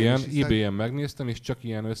az eBay-en megnéztem, és csak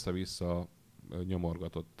ilyen össze-vissza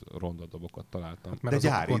nyomorgatott rondadobokat találtam. De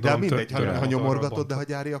gyári, de mindegy, ha nyomorgatod, de ha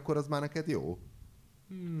gyári, akkor az már neked jó.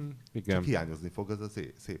 Igen. Csak hiányozni fog az a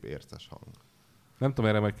szép érces hang. Nem tudom,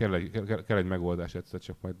 erre majd kell egy megoldás egyszer,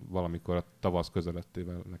 csak majd valamikor a tavasz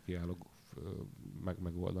közelettével nekiállok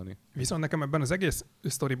megoldani. Viszont nekem ebben az egész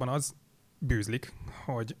sztoriban az bűzlik,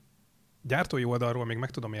 hogy gyártói oldalról még meg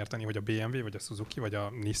tudom érteni, hogy a BMW, vagy a Suzuki, vagy a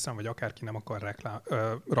Nissan, vagy akárki nem akar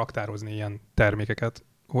raktározni ilyen termékeket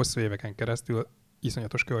hosszú éveken keresztül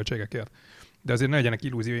iszonyatos költségekért. De azért ne legyenek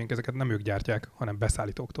illúzióink, ezeket nem ők gyártják, hanem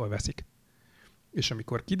beszállítóktól veszik. És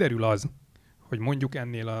amikor kiderül az, hogy mondjuk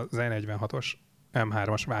ennél az E46-os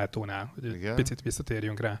M3-as váltónál, hogy egy picit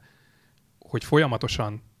visszatérjünk rá, hogy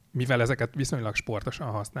folyamatosan, mivel ezeket viszonylag sportosan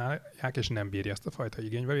használják, és nem bírja ezt a fajta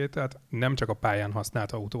igénybevételt, nem csak a pályán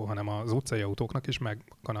használt autó, hanem az utcai autóknak is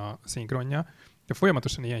megvan a szinkronja, de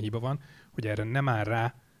folyamatosan ilyen hiba van, hogy erre nem áll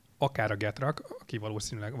rá akár a Getrack, aki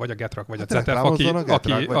valószínűleg, vagy a Getrack, vagy a CETEF,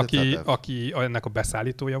 aki ennek a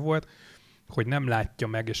beszállítója volt, hogy nem látja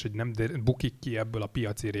meg, és hogy nem bukik ki ebből a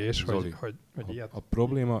piaci rés, Zoli, hogy ilyet. A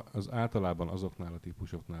probléma az általában azoknál a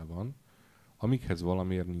típusoknál van, amikhez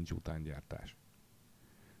valamiért nincs utángyártás.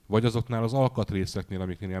 Vagy azoknál az alkatrészeknél,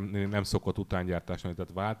 amiknél nem szokott utángyártás lenni.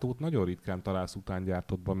 Tehát váltót nagyon ritkán találsz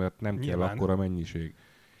utángyártottban, mert nem kell akkora mennyiség.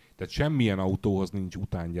 Tehát semmilyen autóhoz nincs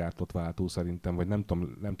utángyártott váltó szerintem, vagy nem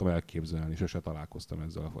tudom elképzelni, sose találkoztam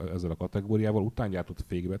ezzel a kategóriával. Utángyártott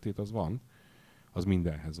fékbetét az van, az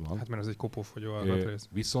mindenhez van. Hát mert ez egy kopófogyó alkatrész.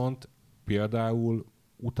 Viszont például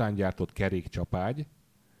utángyártott kerékcsapágy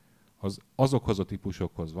azokhoz a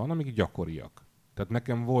típusokhoz van, amik gyakoriak. Tehát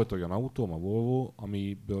nekem volt olyan autóm, a Volvo,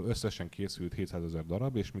 amiből összesen készült 700 000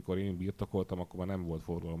 darab, és mikor én birtokoltam, akkor már nem volt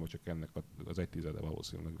forgalom, csak ennek az 1/10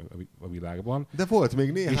 valószínűleg a világban. De volt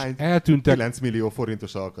még néhány 9 millió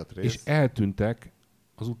forintos alkatrész. És eltűntek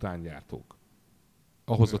az utángyártók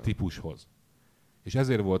ahhoz a típushoz. És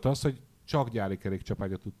ezért volt az, hogy csak gyári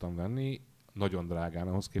kerékcsapágyat tudtam venni, nagyon drágán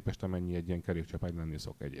ahhoz képest, amennyi egy ilyen kerékcsapágy lenni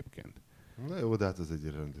szok egyébként. Na jó, de hát ez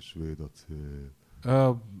egy rendes svéd acél.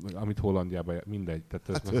 Amit Hollandiában, mindegy,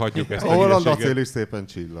 tehát hagyjuk ezt a holland acél is szépen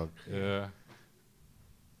csillag.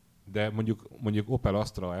 De mondjuk Opel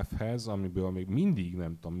Astra F-hez, amiből még mindig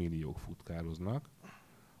nem tudom, milliók futkároznak,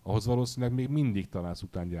 ahhoz valószínűleg még mindig találsz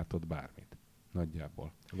utángyártott bármit.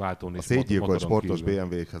 Nagyjából. Váltón a szétgyilkolt sportos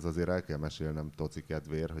BMW-khez azért el kell mesélnem Toci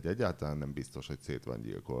kedvéért, hogy egyáltalán nem biztos, hogy szét van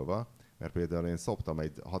gyilkolva, mert például én szoptam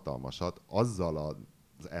egy hatalmasat azzal az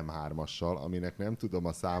M3-assal, aminek nem tudom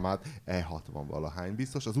a számát, E60 valahány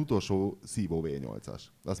biztos, az utolsó szívó V8-as.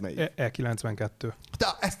 Az melyik? E92. De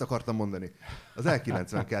ezt akartam mondani. Az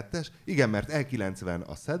E92-es, igen, mert E90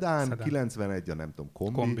 a szedán, 91 a nem tudom,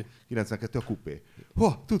 kombi. 92 a kupé.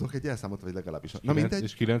 Tudok egy elszámot, vagy legalábbis. Na mindegy.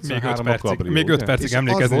 És 93 még 5 percig, még 5 percig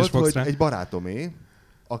emlékezni is fogsz rá. Egy barátomé,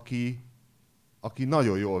 aki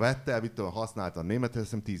nagyon jól vette, használtan német,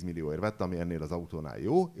 hiszem 10 millióért vette, ami ennél az autónál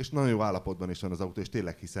jó, és nagyon jó állapotban is van az autó, és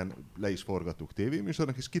tényleg hiszen le is forgattuk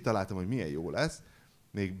tévéműsornak, és kitaláltam, hogy milyen jó lesz.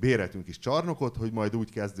 Még béreltünk is csarnokot, hogy majd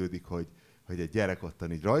úgy kezdődik, hogy egy gyerek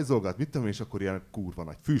ottan így rajzolgat, mit tudom, és akkor ilyen kurva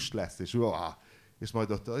nagy füst lesz, és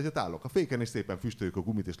majd ott állok a féken, és szépen füstöljük a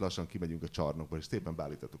gumit, és lassan kimegyünk a csarnokba, és szépen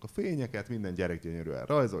beállítottuk a fényeket, minden gyerek gyönyörűen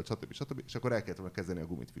rajzolt, stb. És akkor el kellett volna kezdeni a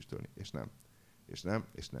gumit füstölni, és nem.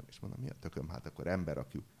 És mondom, mi a tököm, hát akkor ember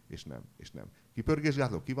rakjuk, és nem.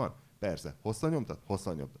 Kipörgésgátló ki van? Persze. Hosszan nyomtad?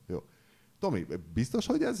 Jó. Tomi, biztos,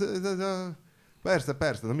 hogy ez Persze,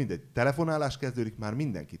 na mindegy. Telefonálás kezdődik, már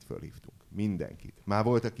mindenkit fölhívtunk. Mindenkit. Már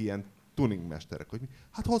voltak ilyen tuningmesterek, hogy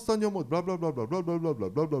hát hosszan nyomod,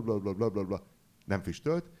 blablabla. Nem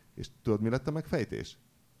füstölt, és tudod, mi lett a megfejtés?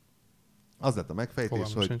 Az lett a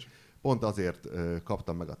megfejtés, hogy pont azért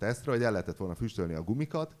kaptam meg a tesztre, hogy el lehetett volna füstölni a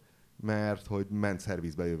gumikat, mert hogy ment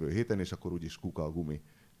szervizbe jövő héten, és akkor úgyis kuka a gumi.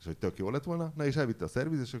 És hogy tök jó lett volna. Na és elvitte a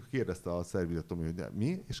szerviz, és akkor kérdezte a szervizet Tomi, hogy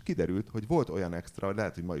mi, és kiderült, hogy volt olyan extra,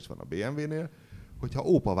 lehet, hogy ma is van a BMW-nél, hogyha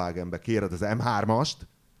Opa-Wagenbe kéred az M3-ast,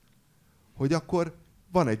 hogy akkor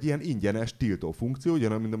van egy ilyen ingyenes tiltó funkció,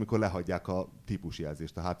 ugyanúgy, mint amikor lehagyják a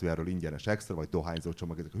típusjelzést a hátuljáról ingyenes extra, vagy dohányzó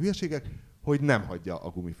csomag, ezek a hülyeségek, hogy nem hagyja a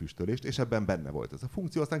gumifüstölést, és ebben benne volt ez a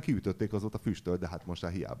funkció, aztán kiütötték azóta füstöl, de hát most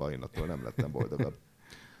már hiába én attól nem lettem boldogabb.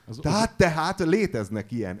 Tehát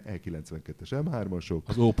léteznek ilyen E92-es M3-asok.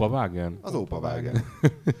 Az Opa-Wagen? Az Opa-Wagen.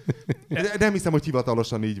 Nem hiszem, hogy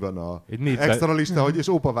hivatalosan így van a extra lista, hogy és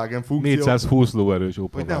Opa-Wagen funkció. 420 lóerős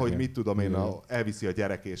Opa-Wagen. Hogy nehogy mit tudom én, elviszi a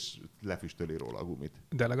gyerek és lefüstöli róla a gumit.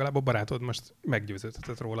 De legalább a barátod most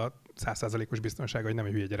meggyőződhetett róla 100%-os biztonsága, hogy nem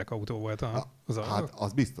egy hülye gyerekautó volt az autó. Hát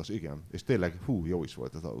az biztos, igen. És tényleg, jó is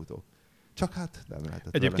volt az autó. Csak hát nem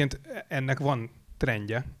lehetett. Egyébként ennek van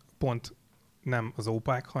trendje, pont nem az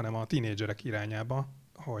ópák, hanem a tínédzserek irányába,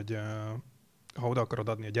 hogy ha oda akarod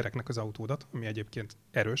adni a gyereknek az autódat, ami egyébként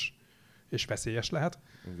erős és veszélyes lehet,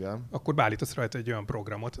 igen, akkor beállítasz rajta egy olyan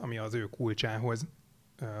programot, ami az ő kulcsához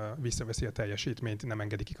visszaveszi a teljesítményt, nem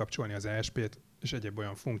engedi kikapcsolni az ESP-t, és egyéb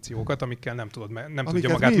olyan funkciókat, amikkel nem tudja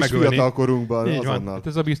magát mi is megölni. Fiatalkorunkban azonnal. Hát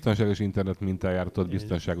ez a biztonságos internet mintájára tudod,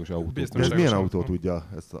 biztonságos autó. De ez milyen autó tudja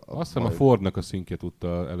ezt Azt hiszem a Fordnak a szintje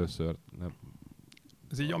tudta először. Nem.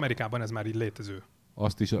 Ez így Amerikában ez már így létező.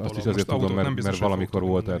 Azt is Most azért tudom, nem mert biztos, hogy valamikor fogtok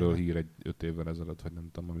volt mondani. erről hír 5 évvel ezelőtt, vagy nem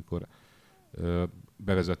tudom, amikor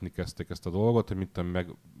bevezetni kezdték ezt a dolgot, hogy mit tudom,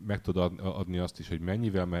 meg tud adni azt is, hogy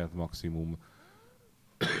mennyivel mehet maximum.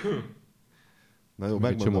 Na jó,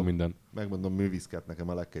 Egy csomó minden. megmondom műviszket nekem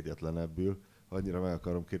a legkegyetlenebbül. Annyira meg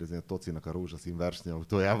akarom kérdezni, a Tocinak a rózsaszín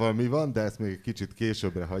versenyautójával mi van, de ezt még egy kicsit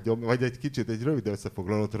későbbre hagyom, vagy egy rövid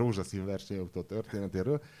összefoglalót a rózsaszín versenyautó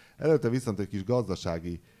történetéről. Előtte viszont egy kis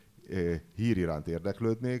gazdasági hír iránt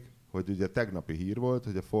érdeklődnék, hogy ugye tegnapi hír volt,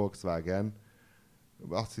 hogy a Volkswagen,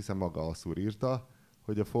 azt hiszem maga Asszúr írta,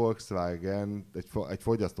 hogy a Volkswagen egy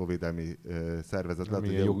fogyasztóvédelmi szervezet lett,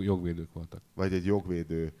 Milyen jogvédők voltak. vagy egy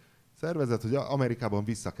jogvédő szervezet, hogy Amerikában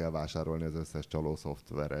vissza kell vásárolni az összes csaló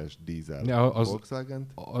szoftveres dízel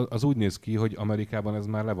Volkswagen-t. Az úgy néz ki, hogy Amerikában ez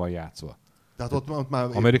már le van játszva. Tehát ott már...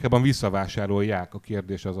 Amerikában visszavásárolják. A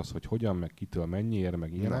kérdés az, hogy hogyan, meg kitől mennyiért,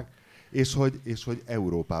 meg ilyenek. És hogy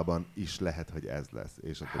Európában is lehet, hogy ez lesz.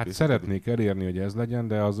 És Hát szeretnék elérni, hogy ez legyen,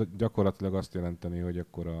 de az gyakorlatilag azt jelenteni, hogy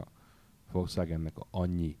akkor a Volkswagennek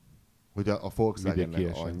annyi. Hogy a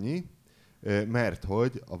Volkswagennek annyi, mert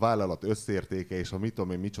hogy a vállalat összértéke és a mit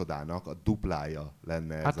tudom én micsodának a duplája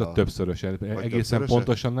lenne ez. Hát a többszöröse. Egészen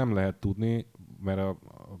pontosan nem lehet tudni, mert a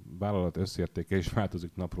vállalat összértéke is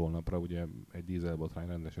változik napról napra, ugye egy dízelbotrány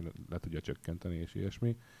rendesen le tudja csökkenteni és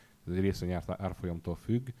ilyesmi. Ez egy részvény árfolyamtól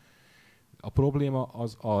függ. A probléma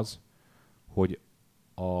az, hogy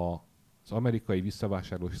az amerikai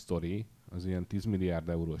visszavásárlós sztori az ilyen 10 milliárd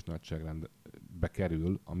eurós nagyságrendbe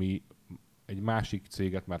kerül, ami egy másik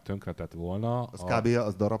céget már tönkretett volna. Az kb.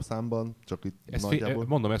 Az darabszámban, csak itt nagyjából...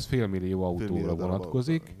 Mondom, ez $500 millió autóra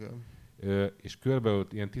vonatkozik, és körülbelül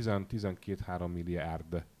ilyen 10-12-3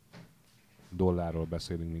 milliárd dollárról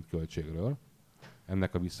beszélünk, mint költségről,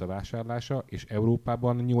 ennek a visszavásárlása, és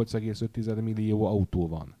Európában 8,5 millió autó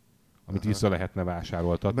van, amit vissza lehetne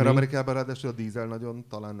vásároltatni. Mert Amerikában ráadásul a dízel nagyon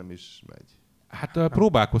talán nem is megy. Hát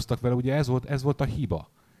próbálkoztak vele, ugye ez volt a hiba.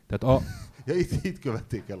 Tehát ja, itt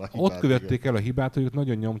követték el a hibát. Ott követték el a hibát, hogy ők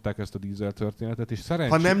nagyon nyomták ezt a dízel történetet, és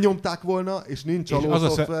ha nem nyomták volna, és nincs csaló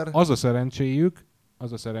szoftver... Az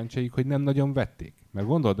a szerencséjük, hogy nem nagyon vették. Mert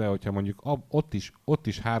gondold el, hogyha mondjuk ott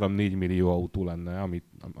is 3-4 millió autó lenne,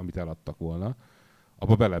 amit eladtak volna,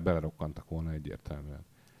 abba belerokkantak volna egyértelműen.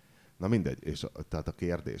 Na mindegy, és tehát a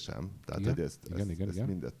kérdésem, tehát igen, hogy ezt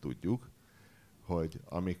mindet tudjuk, hogy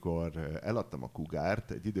amikor eladtam a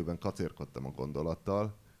Kugárt, egy időben kacérkodtam a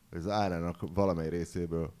gondolattal, hogy az árának valamely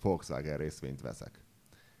részéből Volkswagen részvényt veszek.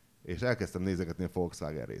 És elkezdtem nézegetni a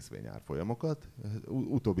Volkswagen részvény árfolyamokat.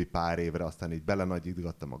 Utóbbi pár évre aztán így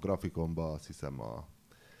belenagyítgattam a grafikonba, azt hiszem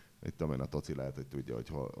itt tudom én, a Toci lehet, hogy tudja, hogy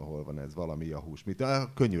hol van ez, valami Yahoo-s.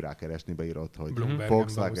 Könnyű rákeresni, beírott, hogy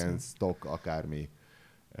Volkswagen, stock, akármi.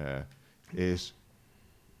 És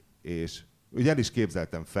ugye el is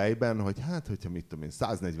képzeltem fejben, hogy hát, hogyha mit tudom én,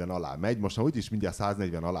 140 alá megy, most már úgyis mindjárt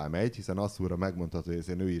 140 alá megy, hiszen Asszúra megmondható, hogy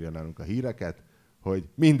ezért ő írja nálunk a híreket, hogy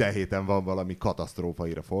minden héten van valami katasztrófa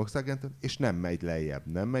ír a Volkswagen-től, és nem megy lejjebb.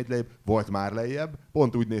 Volt már lejjebb,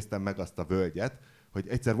 pont úgy néztem meg azt a völgyet, hogy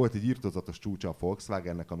egyszer volt egy irtózatos csúcsa a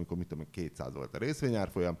Volkswagennek, amikor mit tudom, 200 volt a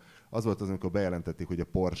részvényárfolyam, az volt az, amikor bejelentették, hogy a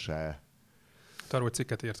Porsche... Arról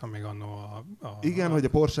cikket írtam még annó Igen, hogy a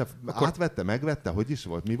Porsche átvette, megvette, hogy is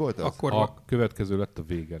volt, mi volt az? A következő lett a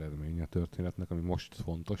végeredménye a történetnek, ami most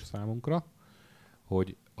fontos számunkra,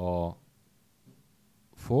 hogy a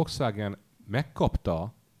Volkswagen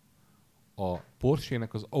megkapta a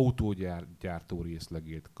Porsche-nek az autógyártó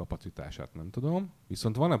részlegét, kapacitását nem tudom,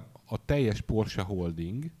 viszont van a teljes Porsche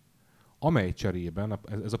Holding, amely cserében,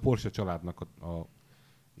 ez a Porsche családnak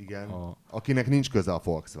Igen, akinek nincs köze a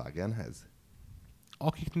Volkswagenhez.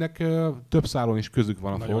 Akiknek több szálon is közük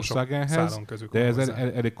van a nagyon Volkswagenhez, de ez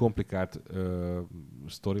elég komplikált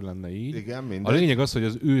sztori lenne így. Igen, mindegy. A lényeg az, hogy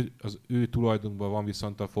az ő tulajdonban van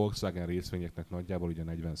viszont a Volkswagen részvényeknek nagyjából ugye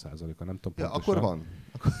 40%-a, nem tudom pontosan.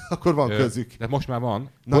 Akkor van közük. De most már van.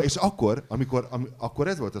 Na és akkor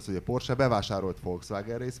ez volt az, hogy a Porsche bevásárolt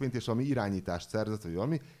Volkswagen részvényt, és ami irányítást szerzett, vagy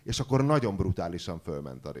valami, és akkor nagyon brutálisan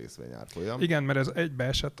fölment a részvényárfolyam. Igen, mert ez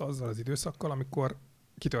egybeesett azzal az időszakkal, amikor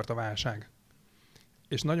kitört a válság.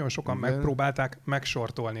 És nagyon sokan megpróbálták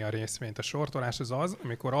megsortolni a részvényt. A sortolás az,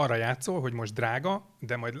 amikor arra játszol, hogy most drága,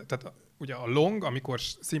 de majd, tehát ugye a long, amikor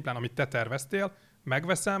szimplán, amit te terveztél,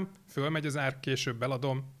 megveszem, fölmegy az ár, később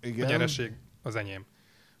eladom, igen. A nyereség az enyém.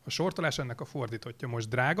 A sortolás ennek a fordítottja. Most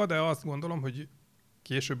drága, de azt gondolom, hogy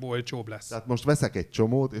később olcsóbb lesz. Tehát most veszek egy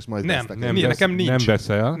csomót, és majd vesztek egy. Nekem nincs. Nem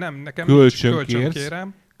veszel. Nem, nekem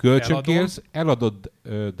kölcsönkérsz, eladod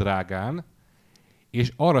drágán,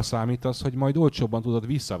 és arra számítasz, hogy majd olcsóbban tudod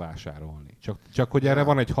visszavásárolni. Csak hogy erre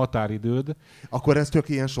van egy határidőd. Akkor ez csak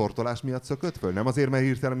ilyen sortolás miatt szökött föl? Nem azért, mert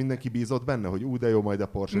hirtelen mindenki bízott benne, hogy de jó, majd a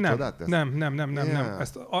Porsche csodát tesz? Nem.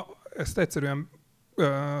 Ezt egyszerűen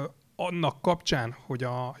annak kapcsán, hogy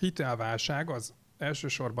a hitelválság az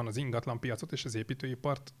elsősorban az ingatlanpiacot és az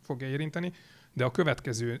építőipart fogja érinteni, de a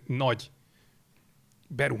következő nagy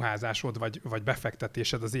beruházásod vagy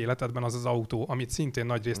befektetésed az életedben az az autó, amit szintén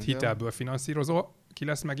nagyrészt hitelből finanszírozol, ki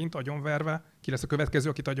lesz megint agyonverve, ki lesz a következő,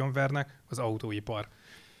 akit agyonvernek, az autóipar.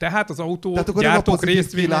 Tehát az autógyártók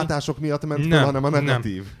részvényei... kilátások miatt ment fel, hanem a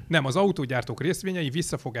negatív. Nem, az autógyártók részvényei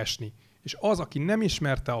vissza fog esni. És az, aki nem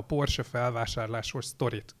ismerte a Porsche felvásárlásos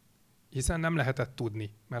sztorit, hiszen nem lehetett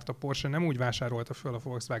tudni, mert a Porsche nem úgy vásárolta föl a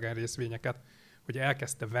Volkswagen részvényeket, hogy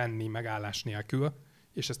elkezdte venni megállás nélkül,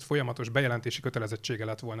 és ezt folyamatos bejelentési kötelezettsége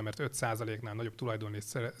lett volna, mert 5%-nál nagyobb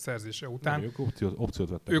tulajdonrészt szerzése után. Nem,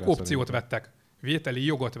 ők opciót vettek. Vételi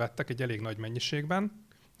jogot vettek egy elég nagy mennyiségben,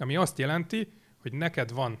 ami azt jelenti, hogy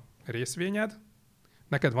neked van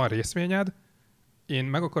részvényed, én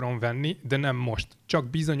meg akarom venni, de nem most, csak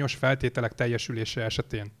bizonyos feltételek teljesülése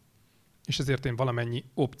esetén. És ezért én valamennyi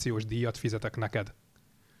opciós díjat fizetek neked.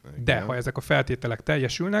 Igen. De ha ezek a feltételek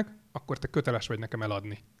teljesülnek, akkor te köteles vagy nekem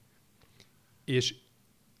eladni. És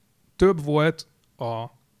több volt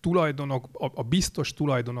a biztos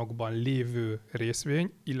tulajdonokban lévő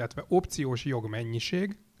részvény, illetve opciós jog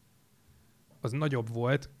mennyiség, az nagyobb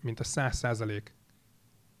volt, mint a 100%.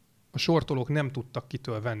 A sortolók nem tudtak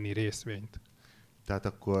kitől venni részvényt. Tehát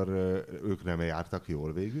akkor ők nem jártak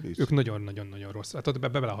jól végül is? Ők nagyon-nagyon rossz. Hát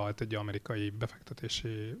ott belehalt egy amerikai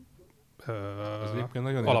befektetési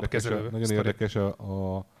alapkezelő. Nagyon érdekes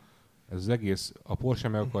ez az egész, a Porsche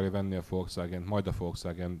meg akarja venni a Volkswagen, majd a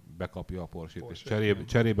Volkswagen bekapja a Porsche-t, és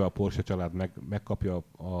cserébe a Porsche család megkapja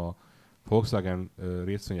a Volkswagen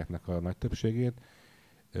részvényeknek a nagy többségét.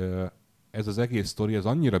 Ez az egész sztori, ez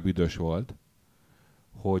annyira büdös volt,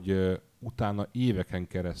 hogy utána éveken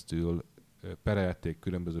keresztül perelték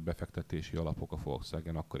különböző befektetési alapok a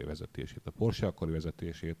Volkswagen akkori vezetését, a Porsche akkori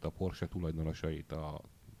vezetését, a Porsche tulajdonosait, a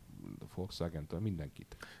Volkswagen-től,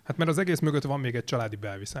 mindenkit. Hát mert az egész mögött van még egy családi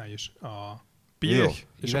belviszály is. A Pirch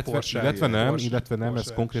és a Porsche. Illetve nem,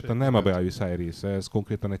 ez konkrétan nem a belviszály része, ez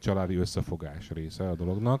konkrétan egy családi összefogás része a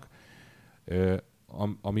dolognak.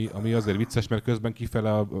 Ami azért vicces, mert közben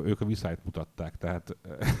kifele ők a viszályt mutatták, tehát...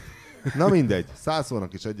 Na mindegy, 100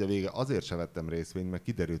 szónak is egy a vége, azért se vettem részvényt, mert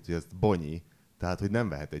kiderült, hogy ez bonyi, tehát hogy nem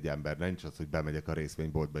vehet egy ember, nincs az, hogy bemegyek a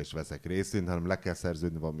részvényboltba és veszek részvényt, hanem le kell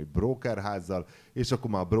szerződni valami brokerházzal, és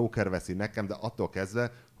akkor már a broker veszi nekem, de attól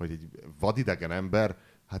kezdve, hogy egy vadidegen ember,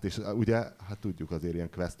 hát és ugye, hát tudjuk azért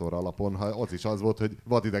ilyen questor alapon, ha az is az volt, hogy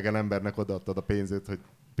vadidegen embernek odaadtad a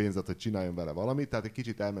pénzet, hogy csináljon vele valamit, tehát egy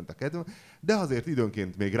kicsit elment a kedvem, de azért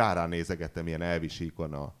időnként még nézegettem ilyen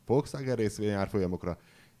elvisíkon a Volkswagen részvény árfolyamokra,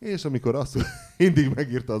 és amikor azt mindig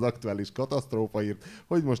megírta az aktuális katasztrófaírt,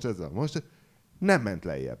 hogy most nem ment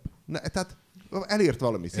lejjebb. Tehát elért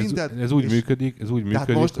valami szintet. Ez úgy működik, hogy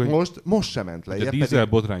most sem ment lejjebb. A dízel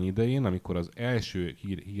botrány idején, amikor az első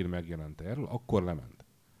hír megjelent erről, akkor lement.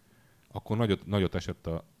 Akkor nagyot esett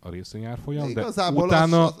a részvényárfolyam, de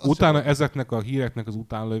utána ezeknek a híreknek az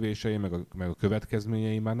utánlövései, meg a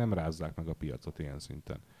következményei már nem rázzák meg a piacot ilyen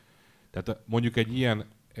szinten. Tehát mondjuk egy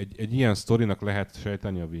ilyen sztorinak lehet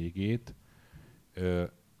sejteni a végét,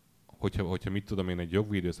 hogyha mit tudom én, egy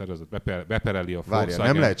jogvédő szervezet bepereli a Volkswagen. Várjál,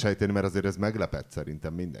 nem lehet sejteni, mert azért ez meglepett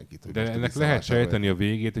szerintem mindenkit. De ennek lehet sejteni a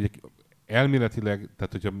végét, hogy elméletileg,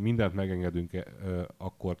 tehát hogyha mindent megengedünk,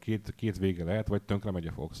 akkor két vége lehet, vagy tönkre megy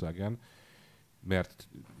a Volkswagen, mert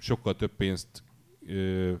sokkal több pénzt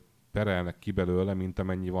perelnek ki belőle, mint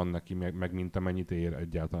amennyi van neki, meg mint amennyit ér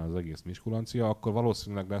egyáltalán az egész miskulancia, akkor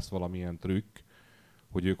valószínűleg lesz valamilyen trükk,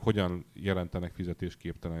 hogy ők hogyan jelentenek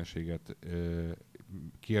fizetésképtelenséget,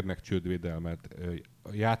 kérnek csődvédelmet,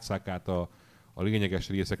 játsszák át a lényeges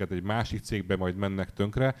részeket egy másik cégbe, majd mennek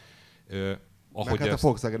tönkre. Hát a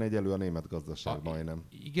Volkswagen egyelő a német gazdaság majdnem.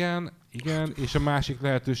 Igen, és a másik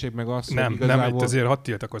lehetőség meg az, hogy igazából... Nem, itt azért hadd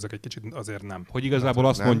tiltakozzak egy kicsit, azért nem. Hogy igazából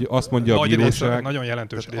azt mondja a bíróság... Nagyon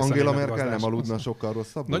jelentős része Angela Merkel nem aludna sokkal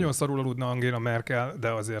rosszabb? Nagyon szarul aludna Angela Merkel,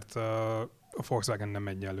 de azért a Volkswagen nem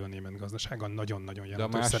egyenlő a német gazdaságban, nagyon-nagyon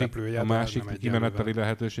jelentős szereplője. A másik kimeneteli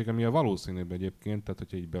lehetőség, ami a valószínűbb egyébként, tehát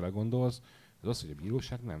hogyha így belegondolsz, az az, hogy a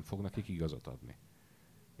bíróság nem fog nekik igazat adni.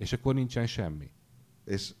 És akkor nincsen semmi.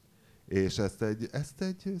 És ezt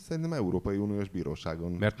egy szerintem Európai Uniós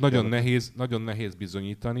bíróságon... Mert nagyon nehéz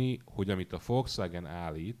bizonyítani, hogy amit a Volkswagen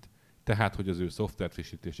állít, tehát, hogy az ő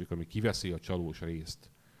szoftverfrissítésük, ami kiveszi a csalós részt,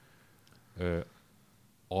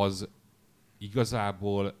 az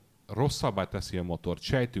igazából rosszabbá teszi a motort.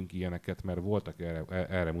 Sejtünk ilyeneket, mert voltak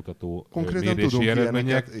erre mutató mérési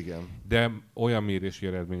eredmények, igen. de olyan mérési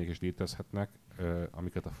eredmények is létezhetnek,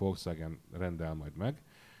 amiket a Volkswagen rendel majd meg,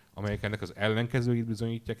 amelyek ennek az ellenkezőit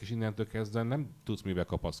bizonyítják, és innentől kezdve nem tudsz mivel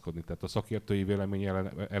kapaszkodni. Tehát a szakértői vélemény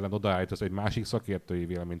ellen odaállítasz egy másik szakértői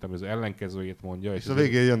véleményt, ami az ellenkezőjét mondja. És a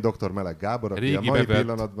végén jön dr. Meleg Gábor, aki a mai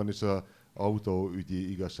pillanatban is az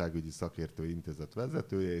autóügyi, igazságügyi szakértői intézet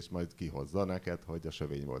vezetője, és majd kihozza neked, hogy a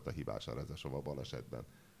sövény volt a hibás a Rezesova balesetben.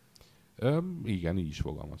 Igen, így is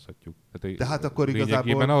fogalmazhatjuk. Tehát akkor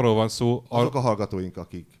igazából arról van szó... Azok a hallgatóink,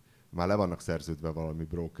 akik már le vannak szerződve valami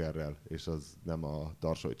brokerrel, és az nem a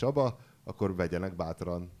Tarsoly Csaba, akkor vegyenek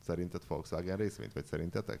bátran szerinted Volkswagen részvényt, vagy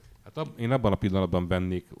szerintetek? Hát én abban a pillanatban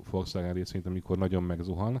vennék Volkswagen részvényt, amikor nagyon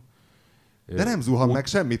megzuhan. De nem zuhan meg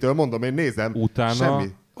semmitől, mondom, én nézem, utána, semmi.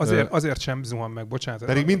 Azért sem zuhan meg, bocsánat.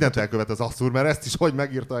 Pedig mindent elkövet az Asszúr, mert ezt is hogy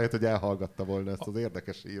megírta, ahelyett, hogy elhallgatta volna ezt az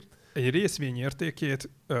érdekes írt. Egy részvény értékét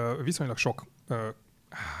viszonylag sok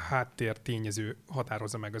háttér tényező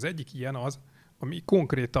határozza meg. Az egyik ilyen az, ami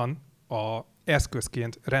konkrétan a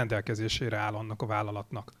eszközként rendelkezésére áll annak a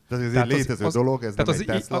vállalatnak. Tehát ez egy létező dolog, ez nem egy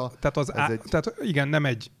Tesla. Tehát igen, nem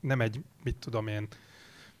egy, mit tudom én,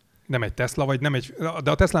 nem egy Tesla, vagy nem egy,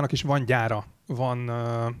 de a Teslának is van gyára. Van,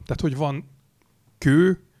 tehát hogy van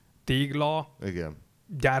kő, tégla, igen.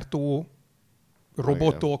 Gyártó,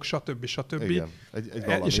 robotok, stb. Igen. Egy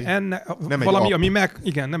valami. És nem valami, ami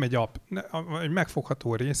nem egy app, egy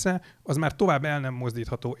megfogható része, az már tovább el nem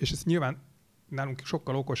mozdítható, és ez nyilván nálunk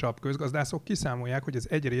sokkal okosabb közgazdászok kiszámolják, hogy ez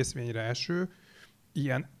egy részvényre eső,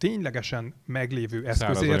 ilyen ténylegesen meglévő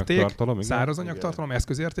eszközérték, szárazanyagtartalom,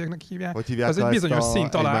 eszközértéknek hívják. Hogy hívják az egy bizonyos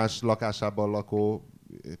szint alá... egymás lakásában lakó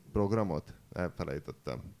programot?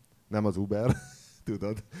 Elfelejtettem. Nem az Uber,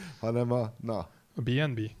 tudod, hanem a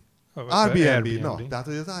BNB? Airbnb. Na, tehát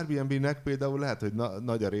hogy az Airbnb-nek például lehet, hogy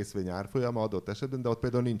nagy a részvény árfolyama adott esetben, de ott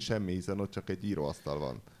például nincs semmi, hiszen ott csak egy íróasztal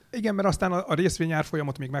van. Igen, mert aztán a részvény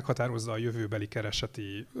árfolyamot még meghatározza a jövőbeli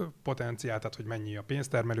kereseti potenciál, tehát hogy mennyi a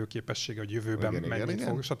pénztermelő képessége, hogy jövőben mennyit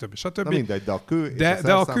fog, stb. Na mindegy, de a kő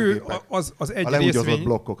de a kő az egy részvény...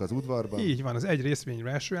 blokkok az udvarban. Így van, az egy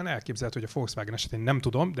részvényre esően elképzelhető, hogy a Volkswagen esetén nem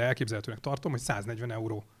tudom, de elképzelhetőnek tartom, hogy 140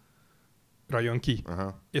 euróra jön ki.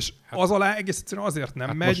 Aha. És az alá egész egyszerűen azért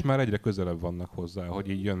nem megy. Most már egyre közelebb vannak hozzá, hogy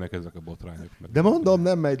így jönnek ezek a botrányok. De mondom,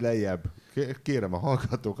 nem megy lejjebb. Kérem a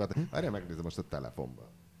hallgatókat. Várjál, megnézem most a telefonban.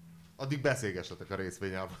 Addig beszélgessetek a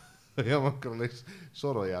részvényárfolyamokról, és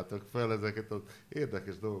soroljátok fel ezeket az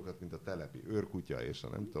érdekes dolgokat, mint a telepi őrkutya, és a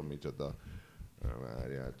nem tudom micsoda.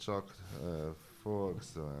 Várjál csak.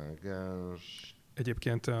 Volkswagen...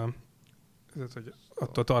 Egyébként hogy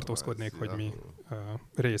attól tartózkodnék, hogy mi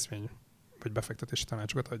részvény vagy befektetési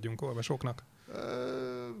tanácsokat adjunk olvasóknak.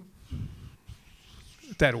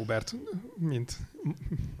 Te, Róbert, mint...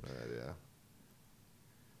 Várjál.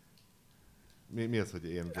 Mi az, hogy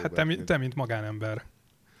én... Hát te, mint magánember.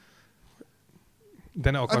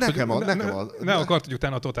 De ne akart, hogy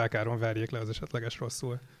utána a totálkáron verjék le az esetleges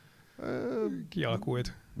rosszul.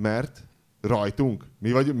 Kialakult. Mert? Rajtunk?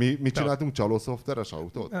 Mi csináltunk csalószoftveres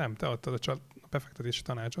autót? Nem, te adtad a befektetési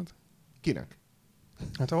tanácsot. Kinek?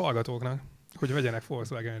 Hát a hallgatóknak, hogy vegyenek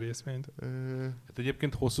Volkswagen részvényt. Hát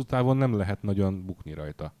egyébként hosszú távon nem lehet nagyon bukni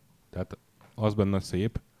rajta. Tehát az benne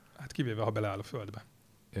szép. Hát kivéve, ha beleáll a földbe.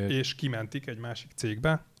 És kimentik egy másik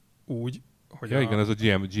cégbe úgy, hogy igen, ez a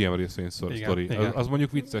GM részvény sztori. Az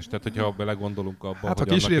mondjuk vicces, tehát hogyha belegondolunk abba, hát, hogy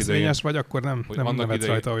ha kis részvényes vagy, akkor nem nevetsz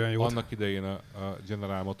rajta olyan jót. Annak idején a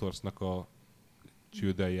General Motorsnak a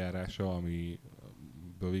csődeljárása,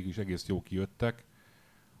 amiből végül is egész jó kijöttek,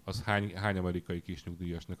 az hány amerikai kis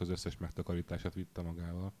nyugdíjasnak az összes megtakarítását vitte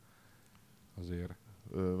magával. Azért.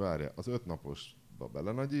 Várja, az 5 naposba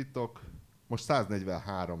belenagyítok. Most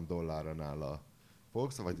 $143 áll a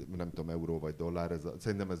Volks, vagy nem tudom, euró vagy dollár,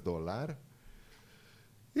 szerintem ez dollár.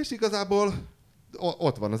 És igazából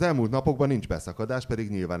ott van, az elmúlt napokban nincs beszakadás, pedig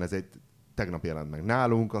nyilván ez egy tegnap jelent meg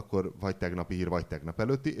nálunk, akkor vagy tegnapi hír, vagy tegnap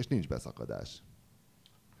előtti, és nincs beszakadás.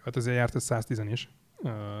 Hát azért járt ez 110 is.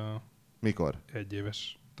 Mikor? Egy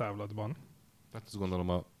éves távlatban. Hát azt gondolom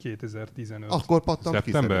a... 2015. Akkor pattant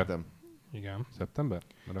ki szerintem. Igen. Szeptember?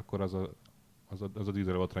 Mert akkor az a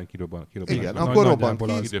dízelbotrány kirobban. Igen, akkor robbant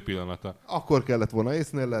ki. Időpillanata. Akkor kellett volna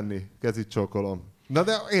észnél lenni, kezit csókolom. Na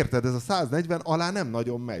de érted, ez a 140 alá nem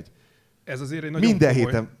nagyon megy. Ez azért egy nagyon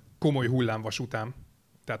héten komoly hullámvas után.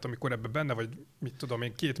 Tehát amikor ebben benne vagy, mit tudom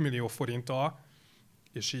én, 2 millió forinttal,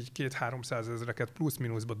 és így 200-300 ezreket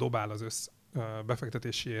plusz-minuszba dobál az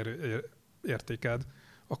befektetési értéked,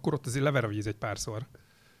 akkor ott azért lever a víz egy párszor.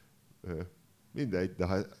 Mindegy,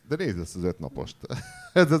 de nézd ezt az 5 napost.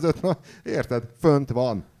 Ez az 5 nap, érted? Fönt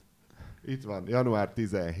van. Itt van, január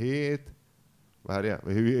 17, várjál,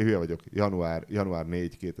 hülye vagyok, január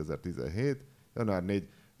 4, 2017, január 4,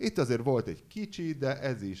 itt azért volt egy kicsi, de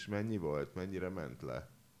ez is mennyi volt, mennyire ment le?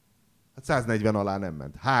 Hát 140 alá nem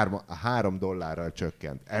ment, $3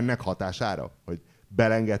 csökkent. Ennek hatására, hogy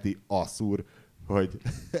belengeti Asszúr, hogy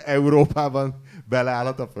Európában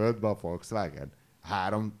beleállhat a földbe a Volkswagen.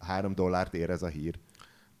 $3 ér ez a hír.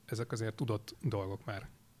 Ezek azért tudott dolgok már.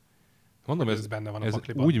 Mondom, ez benne van a ez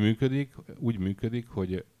pakliban. úgy működik,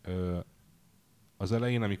 hogy az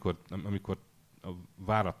elején, amikor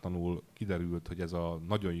váratlanul kiderült, hogy ez a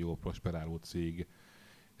nagyon jó prosperáló cég,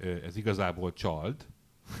 ez igazából csalt,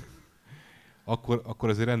 akkor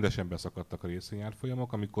azért rendesen beszakadtak a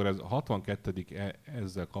részvényárfolyamok. Amikor ez a 62.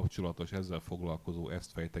 ezzel kapcsolatos, ezzel foglalkozó,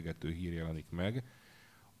 ezt fejtegető hír jelenik meg,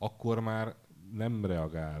 akkor már nem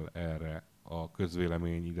reagál erre a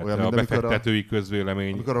közvélemény, illetve olyan, a befektetői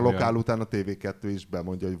közvélemény. Amikor a lokál után a TV2 is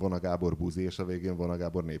bemondja, hogy Vona Gábor buzi, és a végén Vona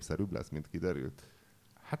Gábor népszerűbb lesz, mint kiderült.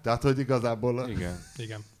 Hát, tehát, hogy igazából...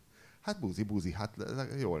 Igen. Hát buzi, hát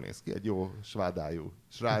jól néz ki, egy jó svádájú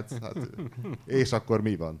srác, hát, és akkor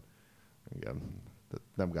mi van? Igen, tehát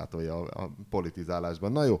nem gátolja a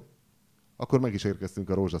politizálásban. Na jó, akkor meg is érkeztünk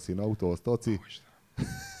a rózsaszín autóhoz, Toci.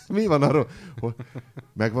 Mi van arról?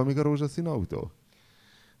 Megvan még a rózsaszín autó?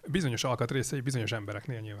 Bizonyos alkatrészei bizonyos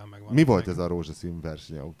embereknél nyilván megvan. Mi volt ez a rózsaszín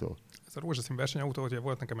versenyautó? Ez a rózsaszín versenyautó, ugye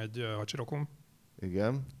volt nekem egy hacsirokom.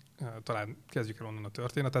 Igen. Talán kezdjük el onnan a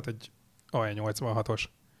történetet, egy AE86-os.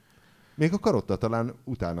 Még a Karotta talán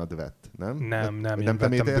utánad vett, nem? Nem,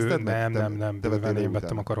 bőven én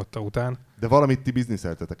vettem a Karotta után. De valamit ti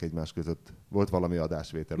bizniszeltetek egymás között. Volt valami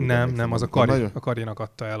adásvétel. Nem, az a Karinak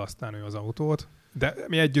adta el aztán ő az autót. De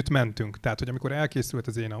mi együtt mentünk. Tehát, hogy amikor elkészült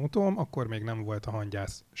az én autóm, akkor még nem volt a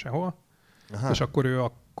hangyász sehol. Aha. És akkor ő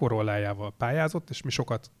a Corollájával pályázott, és mi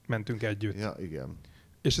sokat mentünk együtt. Ja, igen.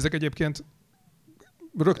 És ezek egyébként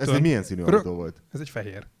rögtön... Ez egy milyen színű autó volt? Ez egy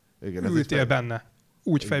fehér. Igen, ültél benne.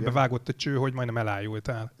 Úgy fejbe vágott a cső, hogy majdnem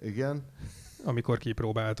elájultál. Igen. Amikor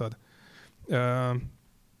kipróbáltad.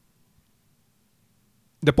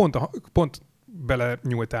 De pont bele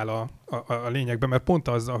nyúltál a lényegbe, mert pont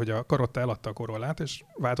azzal, hogy a Karotta eladta a Corollát, és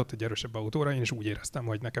váltott egy erősebb autóra, én is úgy éreztem,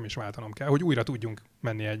 hogy nekem is váltanom kell, hogy újra tudjunk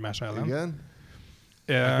menni egymás ellen. Igen.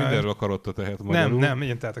 Mindenről a Karotta tehet magyarul. Nem,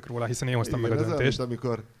 én tehetek róla, hiszen én hoztam meg a döntést. Ez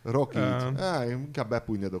amikor Rocky inkább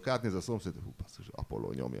bepúnyadok, átnéz a szomszéd, basszus,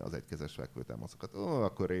 Apollo nyomja az egykezes fekvőtámaszokat.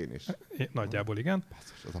 Akkor én is. Nagyjából igen.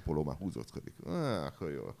 Basszus, az Apollo már húzóckodik.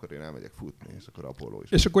 Akkor jó, akkor én elmegyek futni, és akkor Apollo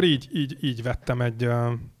is. És akkor így vettem egy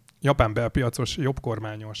japán belpiacos,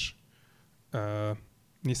 jobbkormányos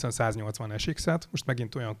Nissan 180 SX-et. Most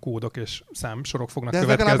megint olyan kódok és számsorok fognak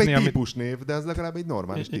következni. De ez legalább egy típusnév, de ez legalább egy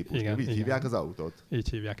normális típusnév. Így hívják az autót. Így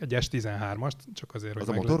hívják. Egy S13-ast, csak azért, hogy... Az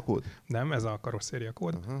a motorkód? Nem, ez a karosszéria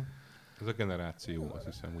kód. Uh-huh. Ez a generáció, azt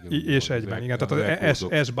hiszem. És egyben, igen. Tehát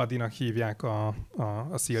az S-Body-nak hívják a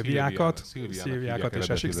Silviákat, Silviákat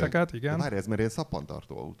és SX-eket, igen. De várj, ez mert ilyen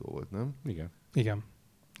szappantartó autó volt, nem? Igen.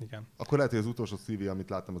 Akkor lehet, hogy az utolsó Silvia, amit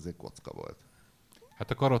láttam, az egy kocka volt.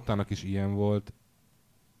 Hát a Karottának is ilyen volt.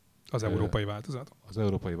 Az európai változat? Az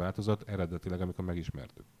európai változat eredetileg, amikor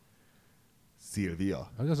megismertük.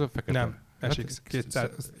 Silvia? Az a fekete. Nem, SX.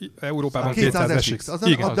 200, Európában 200 SX.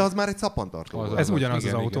 De az már egy szappantartó. Ez ugyanaz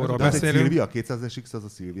az autóról beszélünk. A Silvia, 200 SX az a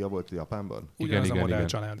Silvia volt Japánban? Ugyanaz a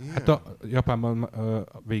modellcsalád. Hát a Japánban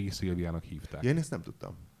végig Silviának hívták. Én ezt nem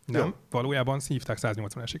tudtam. Nem, valójában hívták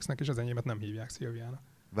 180 SX-nek, és az enyémet nem hívják Silviának.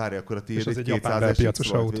 Várj, akkor a tiéd egy 200 SX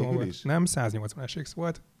volt végül is? Nem, 180 SX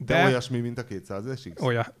volt. De olyasmi, mint a 200 SX?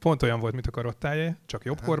 Pont olyan volt, mint a Karottájé, csak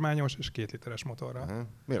jobbkormányos és 2 literes motorral. Aha.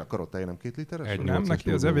 Miért a Karottájé nem 2 literes? Nem,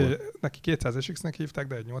 neki 200 SX-nek hívták,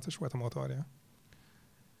 de 1.8-as volt a motorja.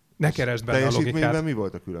 Ne keresd benne a logikát. Teljesítményben mi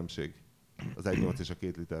volt a különbség az 1.8 és a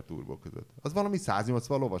 2 liter turbó között? Az valami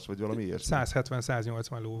 180 lovas, vagy valami ilyesmi?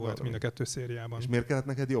 170-180 ló volt mind a 2 szériában. És miért kellett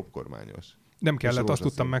neked jobbkormányos? Nem kellett, azt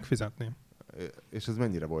tudtam megfizetni. És ez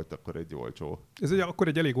mennyire volt akkor egy olcsó? Ez akkor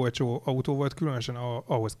egy elég olcsó autó volt, különösen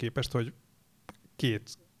ahhoz képest, hogy 2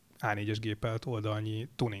 A4-es gépelt oldalnyi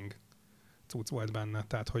tuning cucc volt benne.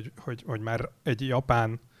 Tehát, hogy már egy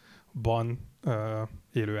Japánban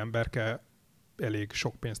élő emberke elég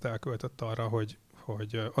sok pénzt elköltött arra,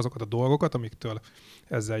 hogy azokat a dolgokat, amiktől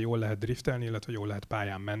ezzel jól lehet driftelni, illetve jól lehet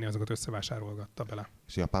pályán menni, azokat összevásárolgatta bele.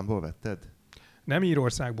 És Japánból vetted? Nem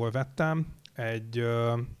Írországból vettem, egy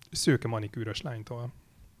szőke manikűrös lánytól.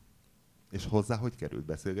 És hozzá hogy került?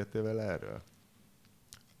 Beszélgettél vele erről?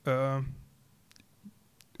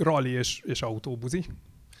 Rally és autóbuzi.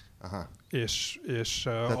 Aha. És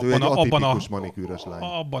Tehát ő egy atipikus manikűrös lány.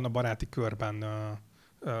 abban a baráti körben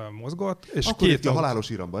mozgott. És akkor itt a halálos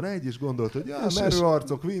iramban és gondolt, hogy merő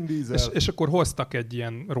arcok, Vin Diesel. És akkor hoztak egy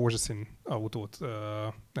ilyen rózsaszín autót,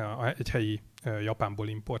 egy helyi Japánból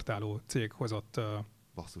importáló cég hozott.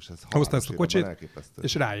 Basszus, ez hozta ezt a kocsit, elképesztő.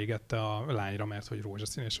 És ráégette a lányra, mert hogy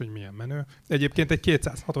rózsaszín, és hogy milyen menő. Egyébként egy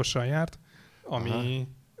 206-ossal járt,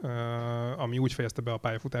 ami úgy fejezte be a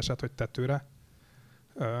pályafutását, hogy tetőre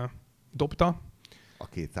dobta. A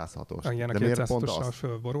 206-os. Igen, a 206-ossal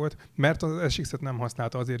fölborult. Mert az SX-et nem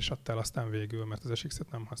használta, azért is adta el aztán végül, mert az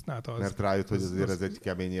SX-et nem használta. Mert rájött, hogy azért ez egy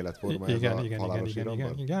kemény életforma.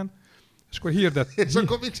 Igen. És akkor hirdet... És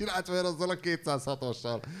akkor mit csinált olyan azzal a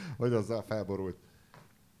 206-ossal, hogy azzal felborult?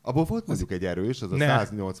 Abból volt mondjuk egy erős, az a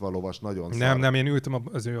 180 lovas nagyon szar. Nem, én ültem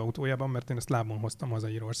az ő autójában, mert én ezt lábon hoztam haza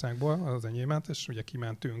Írországból, az enyémet, és ugye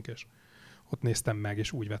kimentünk, és ott néztem meg,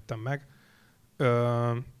 és úgy vettem meg.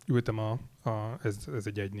 Ültem ez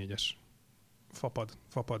egy 1.4-es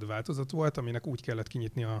fapad változat volt, aminek úgy kellett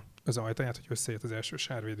kinyitni az ajtaját, hogy összejött az első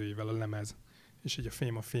sárvédőivel a lemez, és így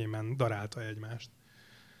a fémen darálta egymást.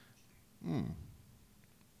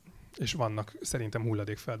 És vannak szerintem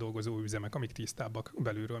hulladékfeldolgozó üzemek, amik tisztábbak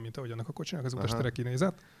belülről, mint ahogy annak a kocsinak az utastere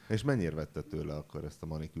kinézett. És mennyire vette tőle akkor ezt a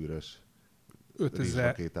manikűrös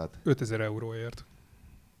 5000 euróért.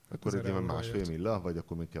 Akkor egy ilyen 1,5 millió, vagy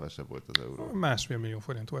akkor még kevesebb volt az euró? 1,5 millió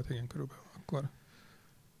forint volt, igen, körülbelül akkor.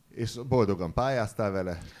 És boldogan pályáztál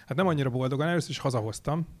vele? Hát nem annyira boldogan, először is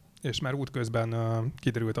hazahoztam, és már útközben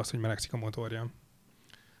kiderült az, hogy melegszik a motorja.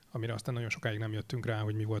 Amire aztán nagyon sokáig nem jöttünk rá,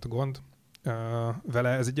 hogy mi volt a gond. Vele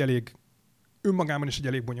ez önmagában is egy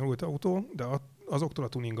elég bonyolult autó, de azoktól a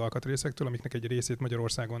tuning alkatrészektől, amiknek egy részét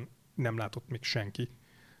Magyarországon nem látott még senki,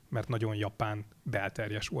 mert nagyon japán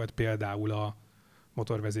belterjes volt, például a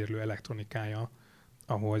motorvezérlő elektronikája,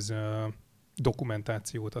 ahhoz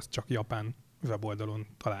dokumentációt azt csak japán weboldalon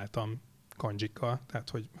találtam kanjikkal, tehát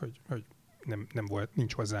hogy nem volt,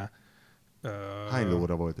 nincs hozzá. Hány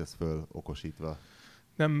lóra volt ez föl okosítva?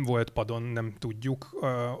 Nem volt padon, nem tudjuk.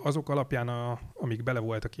 Azok alapján, amik bele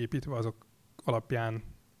voltak építve, azok alapján,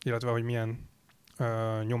 illetve hogy milyen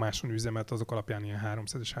nyomáson üzemelt, azok alapján ilyen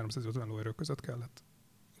 300 és 350 lóerő között kellett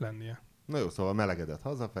lennie. Na jó, szóval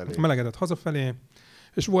melegedett hazafelé,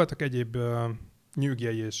 és voltak egyéb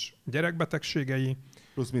nyűgjei és gyerekbetegségei.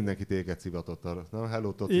 Plusz mindenki téged szivatott arra. Na,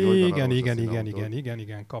 hello, Toci,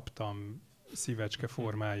 igen, kaptam szívecske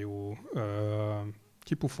formájú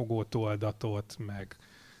kipufogó toldatot, meg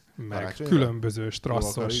különböző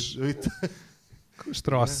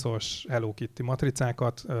strasszos Hello Kitty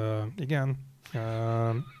matricákat. Igen.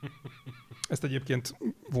 Ezt egyébként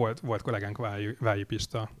volt kollégánk Vályi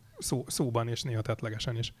Pista szóban és néha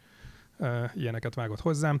tettlegesen is ilyeneket vágott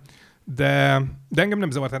hozzám. De engem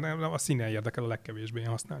nem zavart, a színe érdekel a legkevésbé, én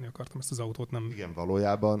használni akartam ezt az autót. Nem. Igen,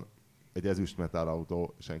 valójában egy ezüstmetál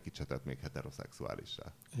autó senkit se tett még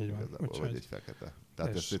heteroszexuálissá. Így van. Vagy egy fekete.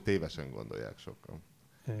 Tehát ezt tévesen gondolják sokan.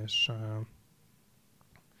 És...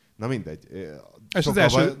 Na mindegy. És az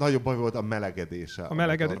első... nagyobb baj volt a melegedése.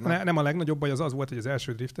 Nem a legnagyobb baj, az volt, hogy az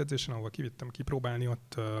első driftedzésen, ahol kivittem kipróbálni,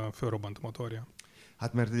 ott fölrobbant a motorja.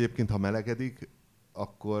 Hát mert egyébként, ha melegedik,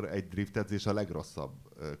 akkor egy driftedzés a legrosszabb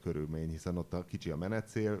körülmény, hiszen ott a kicsi a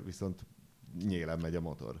menetszél, viszont nyélen megy a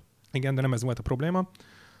motor. Igen, de nem ez volt a probléma,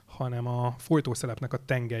 hanem a folytószelepnek a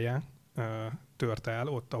tengelye tört el,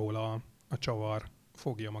 ott, ahol a csavar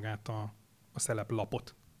fogja magát a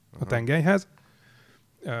szeleplapot a tengelyhez.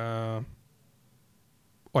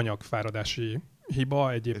 Anyagfáradási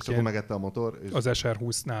hiba egyébként. És akkor megette a motor? És... Az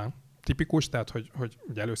SR20-nál tipikus, tehát hogy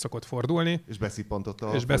ugye elő szokott fordulni. És beszippantotta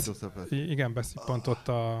a folytószerepet? Igen,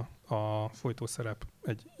 beszippantotta a folytószerep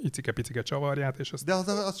egy icike-picike csavarját. És de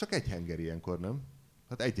az csak egy henger ilyenkor, nem?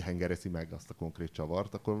 Hát egy henger eszi meg azt a konkrét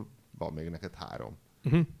csavart, akkor van még neked 3.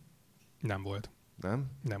 Nem volt.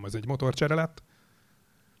 Nem? Nem, az egy motorcsere lett.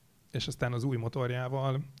 És aztán az új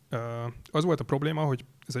motorjával az volt a probléma, hogy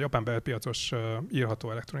ez a japán belpiacos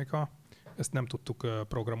írható elektronika, ezt nem tudtuk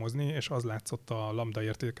programozni, és az látszott a lambda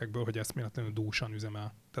értékekből, hogy eszméletlenül dúsan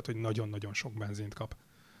üzemel. Tehát, hogy nagyon-nagyon sok benzint kap.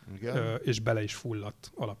 És bele is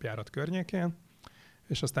fulladt alapjárat környékén.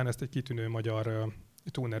 És aztán ezt egy kitűnő magyar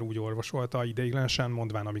tuner úgy orvosolta ideiglenesen,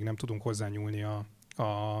 mondván, amíg nem tudunk hozzányúlni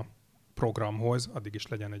a programhoz, addig is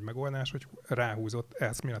legyen egy megoldás, hogy ráhúzott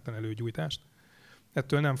eszméletlen előgyújtást.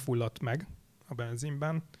 Ettől nem fulladt meg a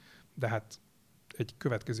benzinben, de hát egy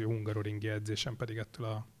következő hungaroringi edzésen pedig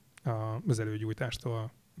ettől az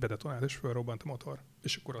előgyújtástól bedetonált és fölrobbant a motor.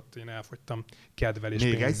 És akkor ott én elfogytam kedvel és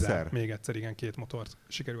pénzzel. Még egyszer, igen, 2 motort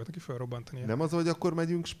sikerült neki fölrobbantani. Nem az, hogy akkor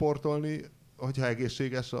megyünk sportolni hogyha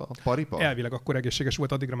egészséges a paripa? Elvileg akkor egészséges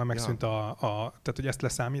volt, addigra már megszűnt tehát hogy ezt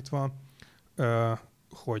leszámítva,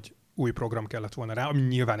 hogy új program kellett volna rá, ami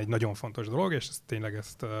nyilván egy nagyon fontos dolog, és tényleg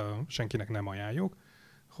ezt senkinek nem ajánljuk,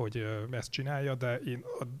 hogy ezt csinálja, de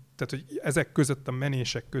tehát, hogy ezek között, a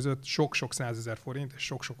menések között sok-sok 100 000 forint és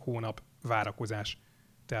sok-sok hónap várakozás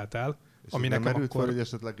telt el. És ami nem merült fel, hogy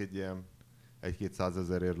esetleg egy ilyen 1-200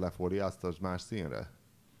 000-ért lefóliáztas más színre?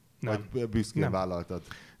 Nem. Vagy büszkén vállaltad?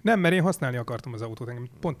 Nem, mert én használni akartam az autót, engem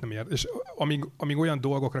pont nem ért. És amíg olyan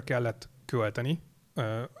dolgokra kellett költeni,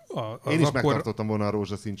 én is megtartottam volna a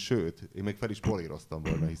rózsaszínt, sőt, én még fel is políroztam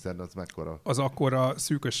volna, hiszen az mekkora. Az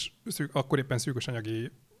akkor éppen szűkös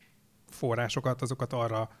anyagi forrásokat, azokat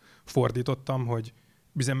arra fordítottam, hogy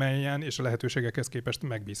üzemeljen, és a lehetőségekhez képest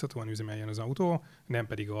megbízhatóan üzemeljen az autó, nem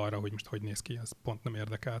pedig arra, hogy most hogy néz ki, az pont nem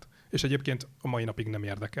érdekelt. És egyébként a mai napig nem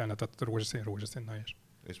érdekelne, tehát rózsaszínnal is.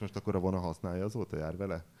 És most akkor a vona használja, azóta jár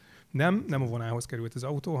vele? Nem a vonához került az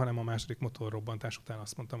autó, hanem a második motorrobbantás után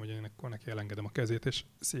azt mondtam, hogy én akkor neki elengedem a kezét, és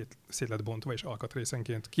szét lett bontva, és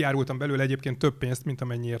alkatrészenként kiárultam belőle egyébként több pénzt, mint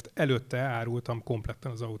amennyiért előtte árultam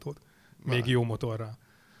kompletten az autót. Még jó motorral.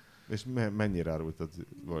 És mennyire árultad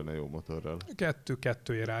volna jó motorral?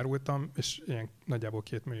 2-2-ért árultam, és ilyen nagyjából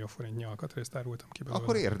 2 millió forintnyi alkatrészt árultam ki belőle.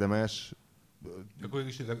 Akkor érdemes. Akkor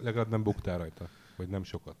is legalább nem buktál rajta, vagy nem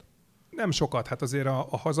sokat? Nem sokat, hát azért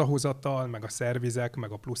a hazahozattal, meg a szervizek,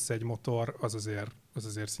 meg a plusz egy motor, az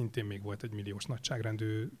azért szintén még volt egy milliós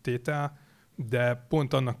nagyságrendű tétel, de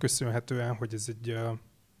pont annak köszönhetően, hogy ez egy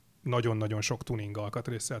nagyon-nagyon sok tuning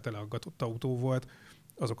alkatrésszel teleaggatott autó volt,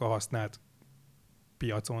 azok a használt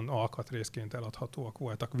piacon alkatrészként eladhatóak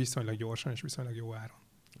voltak viszonylag gyorsan és viszonylag jó áron.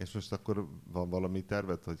 És most akkor van valami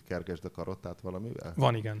terved, hogy kergesd a karottát valamivel?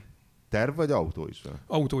 Van, igen. Terv vagy autó is van?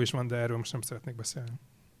 Autó is van, de erről most nem szeretnék beszélni.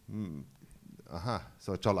 Aha,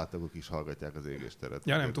 szóval családtagok is hallgatják az égésteret.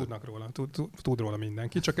 Ja, nem tudnak róla. Tud róla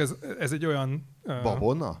mindenki. Csak ez egy olyan...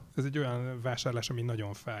 Babona? Ez egy olyan vásárlás, ami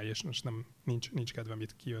nagyon fáj, és most nincs kedvem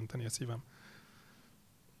itt kijönteni a szívem.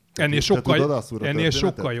 Ennél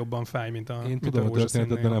sokkal jobban fáj, mint a Én tudom a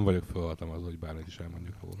történetet, de nem vagyok felhatalmazva, hogy bármit is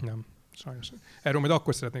elmondjuk róla. Nem, sajnos. Erről majd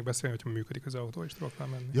akkor szeretnék beszélni, hogyha működik az autó, és tudok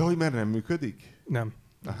menni. Ja, hogy mert nem működik? Nem.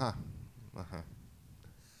 Aha.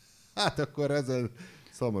 Hát akkor ezzel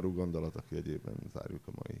szomorú gondolatok jegyében zárjuk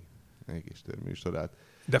a mai égéstér műsorát.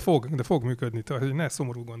 De fog működni, hogy ne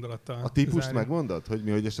szomorú gondolattal. A típust megmondod,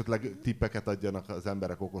 hogy esetleg tippeket adjanak az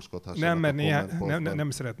emberek, okoskodhassanak? Nem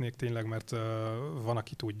szeretnék tényleg, mert van,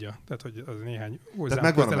 aki tudja. Tehát, hogy az néhány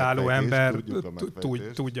hozzám közel álló ember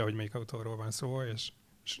tudja, hogy melyik autóról van szó, és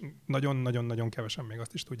nagyon-nagyon-nagyon kevesen még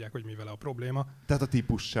azt is tudják, hogy mi vele a probléma. Tehát a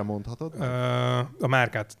típus sem mondhatod? A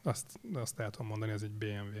márkát azt el tudom mondani, ez egy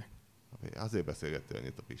BMW. Azért beszélgettél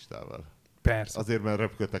annyit a Pistával. Persze. Azért, mert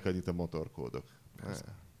röpködtek annyit a motorkódok. Persze.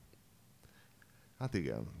 Hát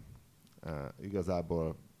igen.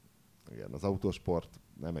 Igazából igen, az autósport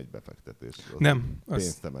nem egy befektetés. Nem.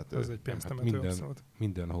 Pénztemető. Az egy pénztemető, abszolút.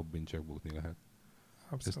 Minden hobbin csak bukni lehet.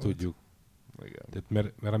 Abszolút. Ezt tudjuk. Igen. Tehát,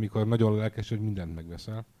 mert amikor nagyon lelkes, hogy mindent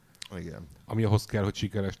megveszel. Igen. Ami ahhoz kell, hogy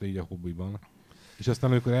sikeres így a hobbiban. És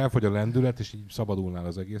aztán, amikor elfogy a lendület, és így szabadulnál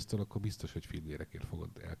az egésztől, akkor biztos, hogy fillérekért fogod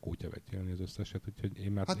elkótyavetjelni az összeset. Úgyhogy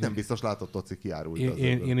én már... Hát nem biztos látod, Toci kiárult.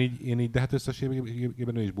 Én így, de hát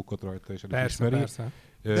összességében ő is bukott rajta, és el is ismeri. Persze.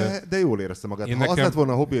 De jól érezte magát. Ha az lett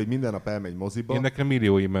volna a hobbi, hogy minden nap elmegy moziba... Én nekem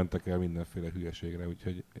milliói mentek el mindenféle hülyeségre,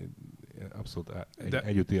 úgyhogy abszolút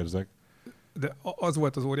együtt érzek. De az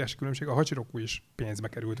volt az óriási különbség, a Hachiroku is pénzbe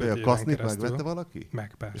került 5 éven keresztül. A kasznit megvette valaki?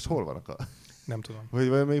 Meg, persze. És hol vannak Nem tudom.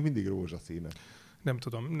 Vagy még mindig rózsaszínek? Nem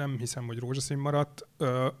tudom, nem hiszem, hogy rózsaszín maradt.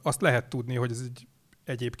 Azt lehet tudni, hogy ez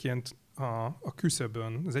egyébként a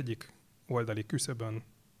küszöbön, az egyik oldali küszöbön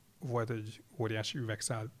volt egy óriási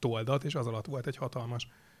üvegszál toldat, és az alatt volt egy hatalmas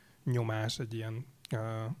nyomás, egy ilyen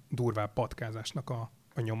durvább patkázásnak a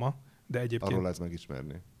nyoma. De egyébként... Arról lesz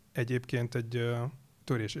megismerni. Egyébként egy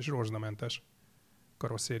törés- és rozsdamentes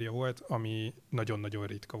karosszéria volt, ami nagyon-nagyon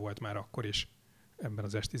ritka volt már akkor is ebben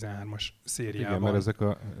az S13-as szériában. Igen, mert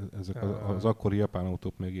ezek az akkori japán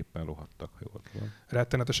autók még éppen rohadtak, ha jól tudom.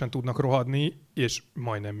 Rettenetesen tudnak rohadni, és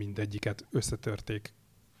majdnem mindegyiket összetörték.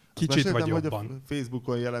 Kicsit vagy jobban. Hogy a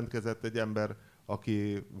Facebookon jelentkezett egy ember,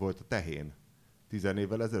 aki volt a tehén 10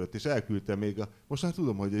 évvel ezelőtt, és elküldte még most már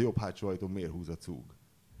tudom, hogy a jobb hátsó ajtón miért húz a cúg.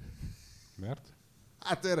 Mert?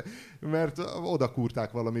 Hát mert oda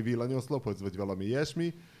kúrták valami villanyoszlophoz, vagy valami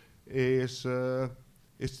ilyesmi, és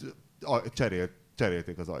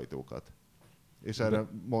cserélték az ajtókat. És erre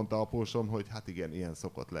mondta apósom, hogy hát igen, ilyen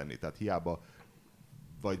szokott lenni. Tehát hiába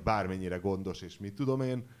vagy bármennyire gondos, és mit tudom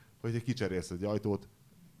én, hogy kicserélsz egy ajtót,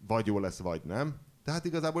 vagy jó lesz, vagy nem. Tehát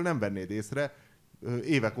igazából nem vennéd észre,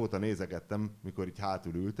 évek óta nézegettem, mikor így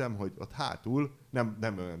hátul ültem, hogy ott hátul,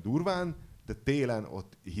 nem olyan durván, de télen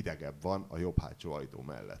ott hidegebb van a jobb hátsó ajtó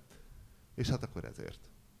mellett. És hát akkor ezért.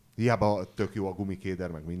 Hiába tök jó a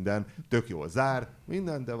gumikéder, meg minden, tök jól zár,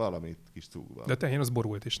 minden, de valamit kis cúg van. De tehén az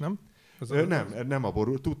borult is, nem? Nem a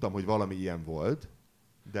borult, tudtam, hogy valami ilyen volt,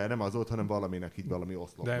 de nem az ott, hanem valaminek így valami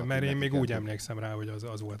oszlop. De mert én még úgy emlékszem rá, hogy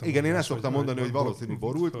az volt. Igen, én ezt szoktam mondani, hogy valószínű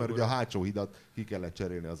borult, mert ugye a hátsó hidat ki kellett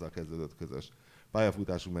cserélni, azzal kezdődött közös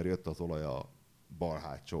pályafutásunk, mert jött az olaj a bal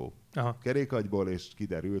hátsó kerékagyból, és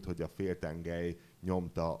kiderült, hogy a féltengely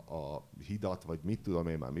nyomta a hidat, vagy mit tudom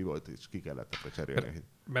én már mi volt, és ki kellett cserélni.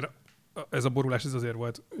 Mert ez a borulás ez azért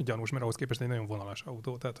volt gyanús, mert ahhoz képest egy nagyon vonalas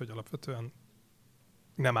autó, tehát hogy alapvetően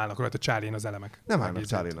nem állnak rajta csálén az elemek. Nem állnak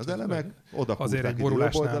csálén az elemek, oda azért egy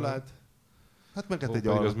borulásnál. Hát meg hát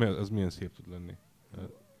az milyen szép tud lenni.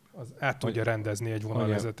 Az át tudja rendezni egy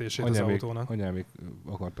vonalvezetését az autónak. Anyámék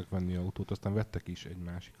akartak venni autót, aztán vettek is egy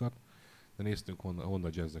másikat, de néztünk Honda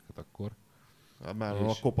Jazz-eket akkor. Már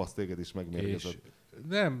a kopasz téged is megmérgezett.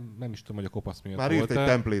 Nem is tudom, hogy a kopasz miatt már volt. Már írt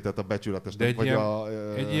egy templétet a becsületesnek, vagy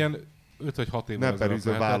egy ilyen 5 vagy 6 évvel nem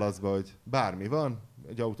perűző válaszba, hogy bármi van,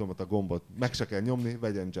 egy automata gombot meg se kell nyomni,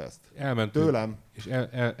 vegyen Jazz-t. Elmentünk, tőlem. És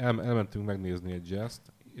elmentünk megnézni egy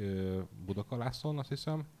Jazz-t Budakalászon, azt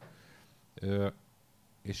hiszem.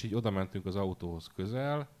 És így oda mentünk az autóhoz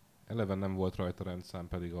közel. Eleve nem volt rajta rendszám,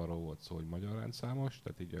 pedig arról volt szó, hogy magyar rendszámos,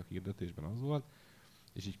 tehát így a hirdetésben az volt.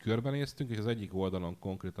 És így körbenéztünk, és az egyik oldalon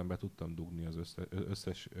konkrétan be tudtam dugni az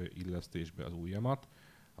összes illesztésbe az ujjamat.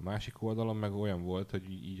 A másik oldalon meg olyan volt, hogy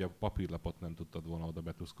így a papírlapot nem tudtad volna oda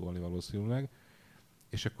betuszkolni valószínűleg.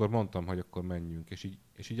 És akkor mondtam, hogy akkor menjünk,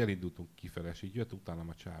 és így elindultunk kifele, és így jött utánam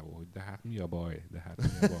a csávó, hogy de hát mi a baj.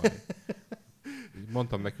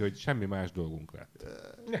 Mondtam neki, hogy semmi más dolgunk lett.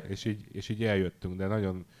 És így eljöttünk, de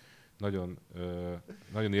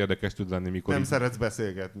nagyon érdekes tud lenni, mikor... Nem szeretsz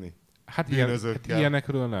beszélgetni. Hát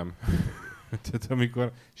ilyenekről nem. Tehát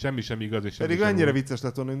amikor semmi sem igaz, és pedig annyira vicces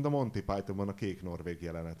lett volna, mint a Monty Pythonban a kék norvég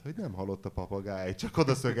jelenet, hogy nem halott a papagáj, csak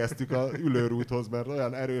oda szögeztük a ülőrúthoz, mert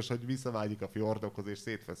olyan erős, hogy visszavágyik a fjordokhoz, és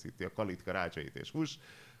szétfeszíti a kalitka rácsait és hús.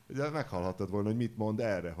 Ugye meghalhattad volna, hogy mit mond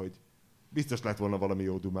erre, hogy biztos lett volna valami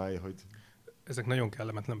jó dumája, hogy... Ezek nagyon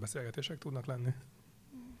kellemetlen beszélgetések tudnak lenni.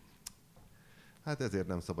 Hát ezért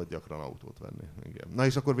nem szabad gyakran autót venni. Igen. Na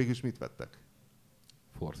és akkor végül is mit vettek?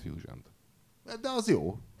 Ford Fusion-t. De az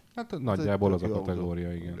jó. Hát nagyjából az a kategória,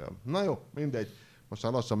 autó. Igen. Na jó, mindegy. Most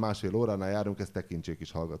már lassan másfél óránál járunk, ezt tekintsék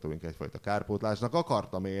is hallgatóink egyfajta kárpótlásnak.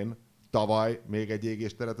 Akartam én tavaly még egy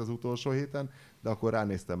égésteret az utolsó héten, de akkor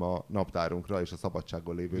ránéztem a naptárunkra, és a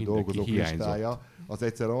szabadságon lévő mindenki dolgozók listája. Az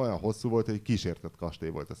egyszerűen olyan hosszú volt, hogy kísértett kastély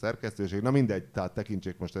volt a szerkesztőség. Na mindegy, tehát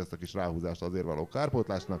tekintsék most ezt a kis ráhúzást azért való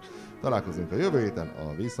kárpótlásnak. Találkozunk a jövő héten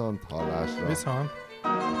a Viszont hallásra. Viszont.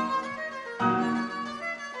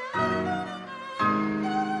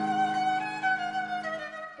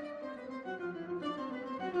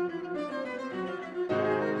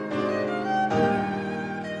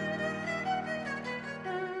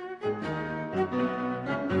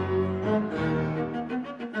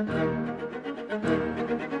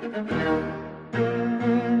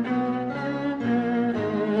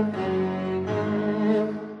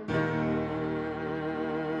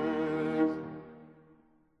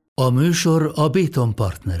 A műsor a Béton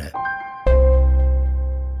partnere.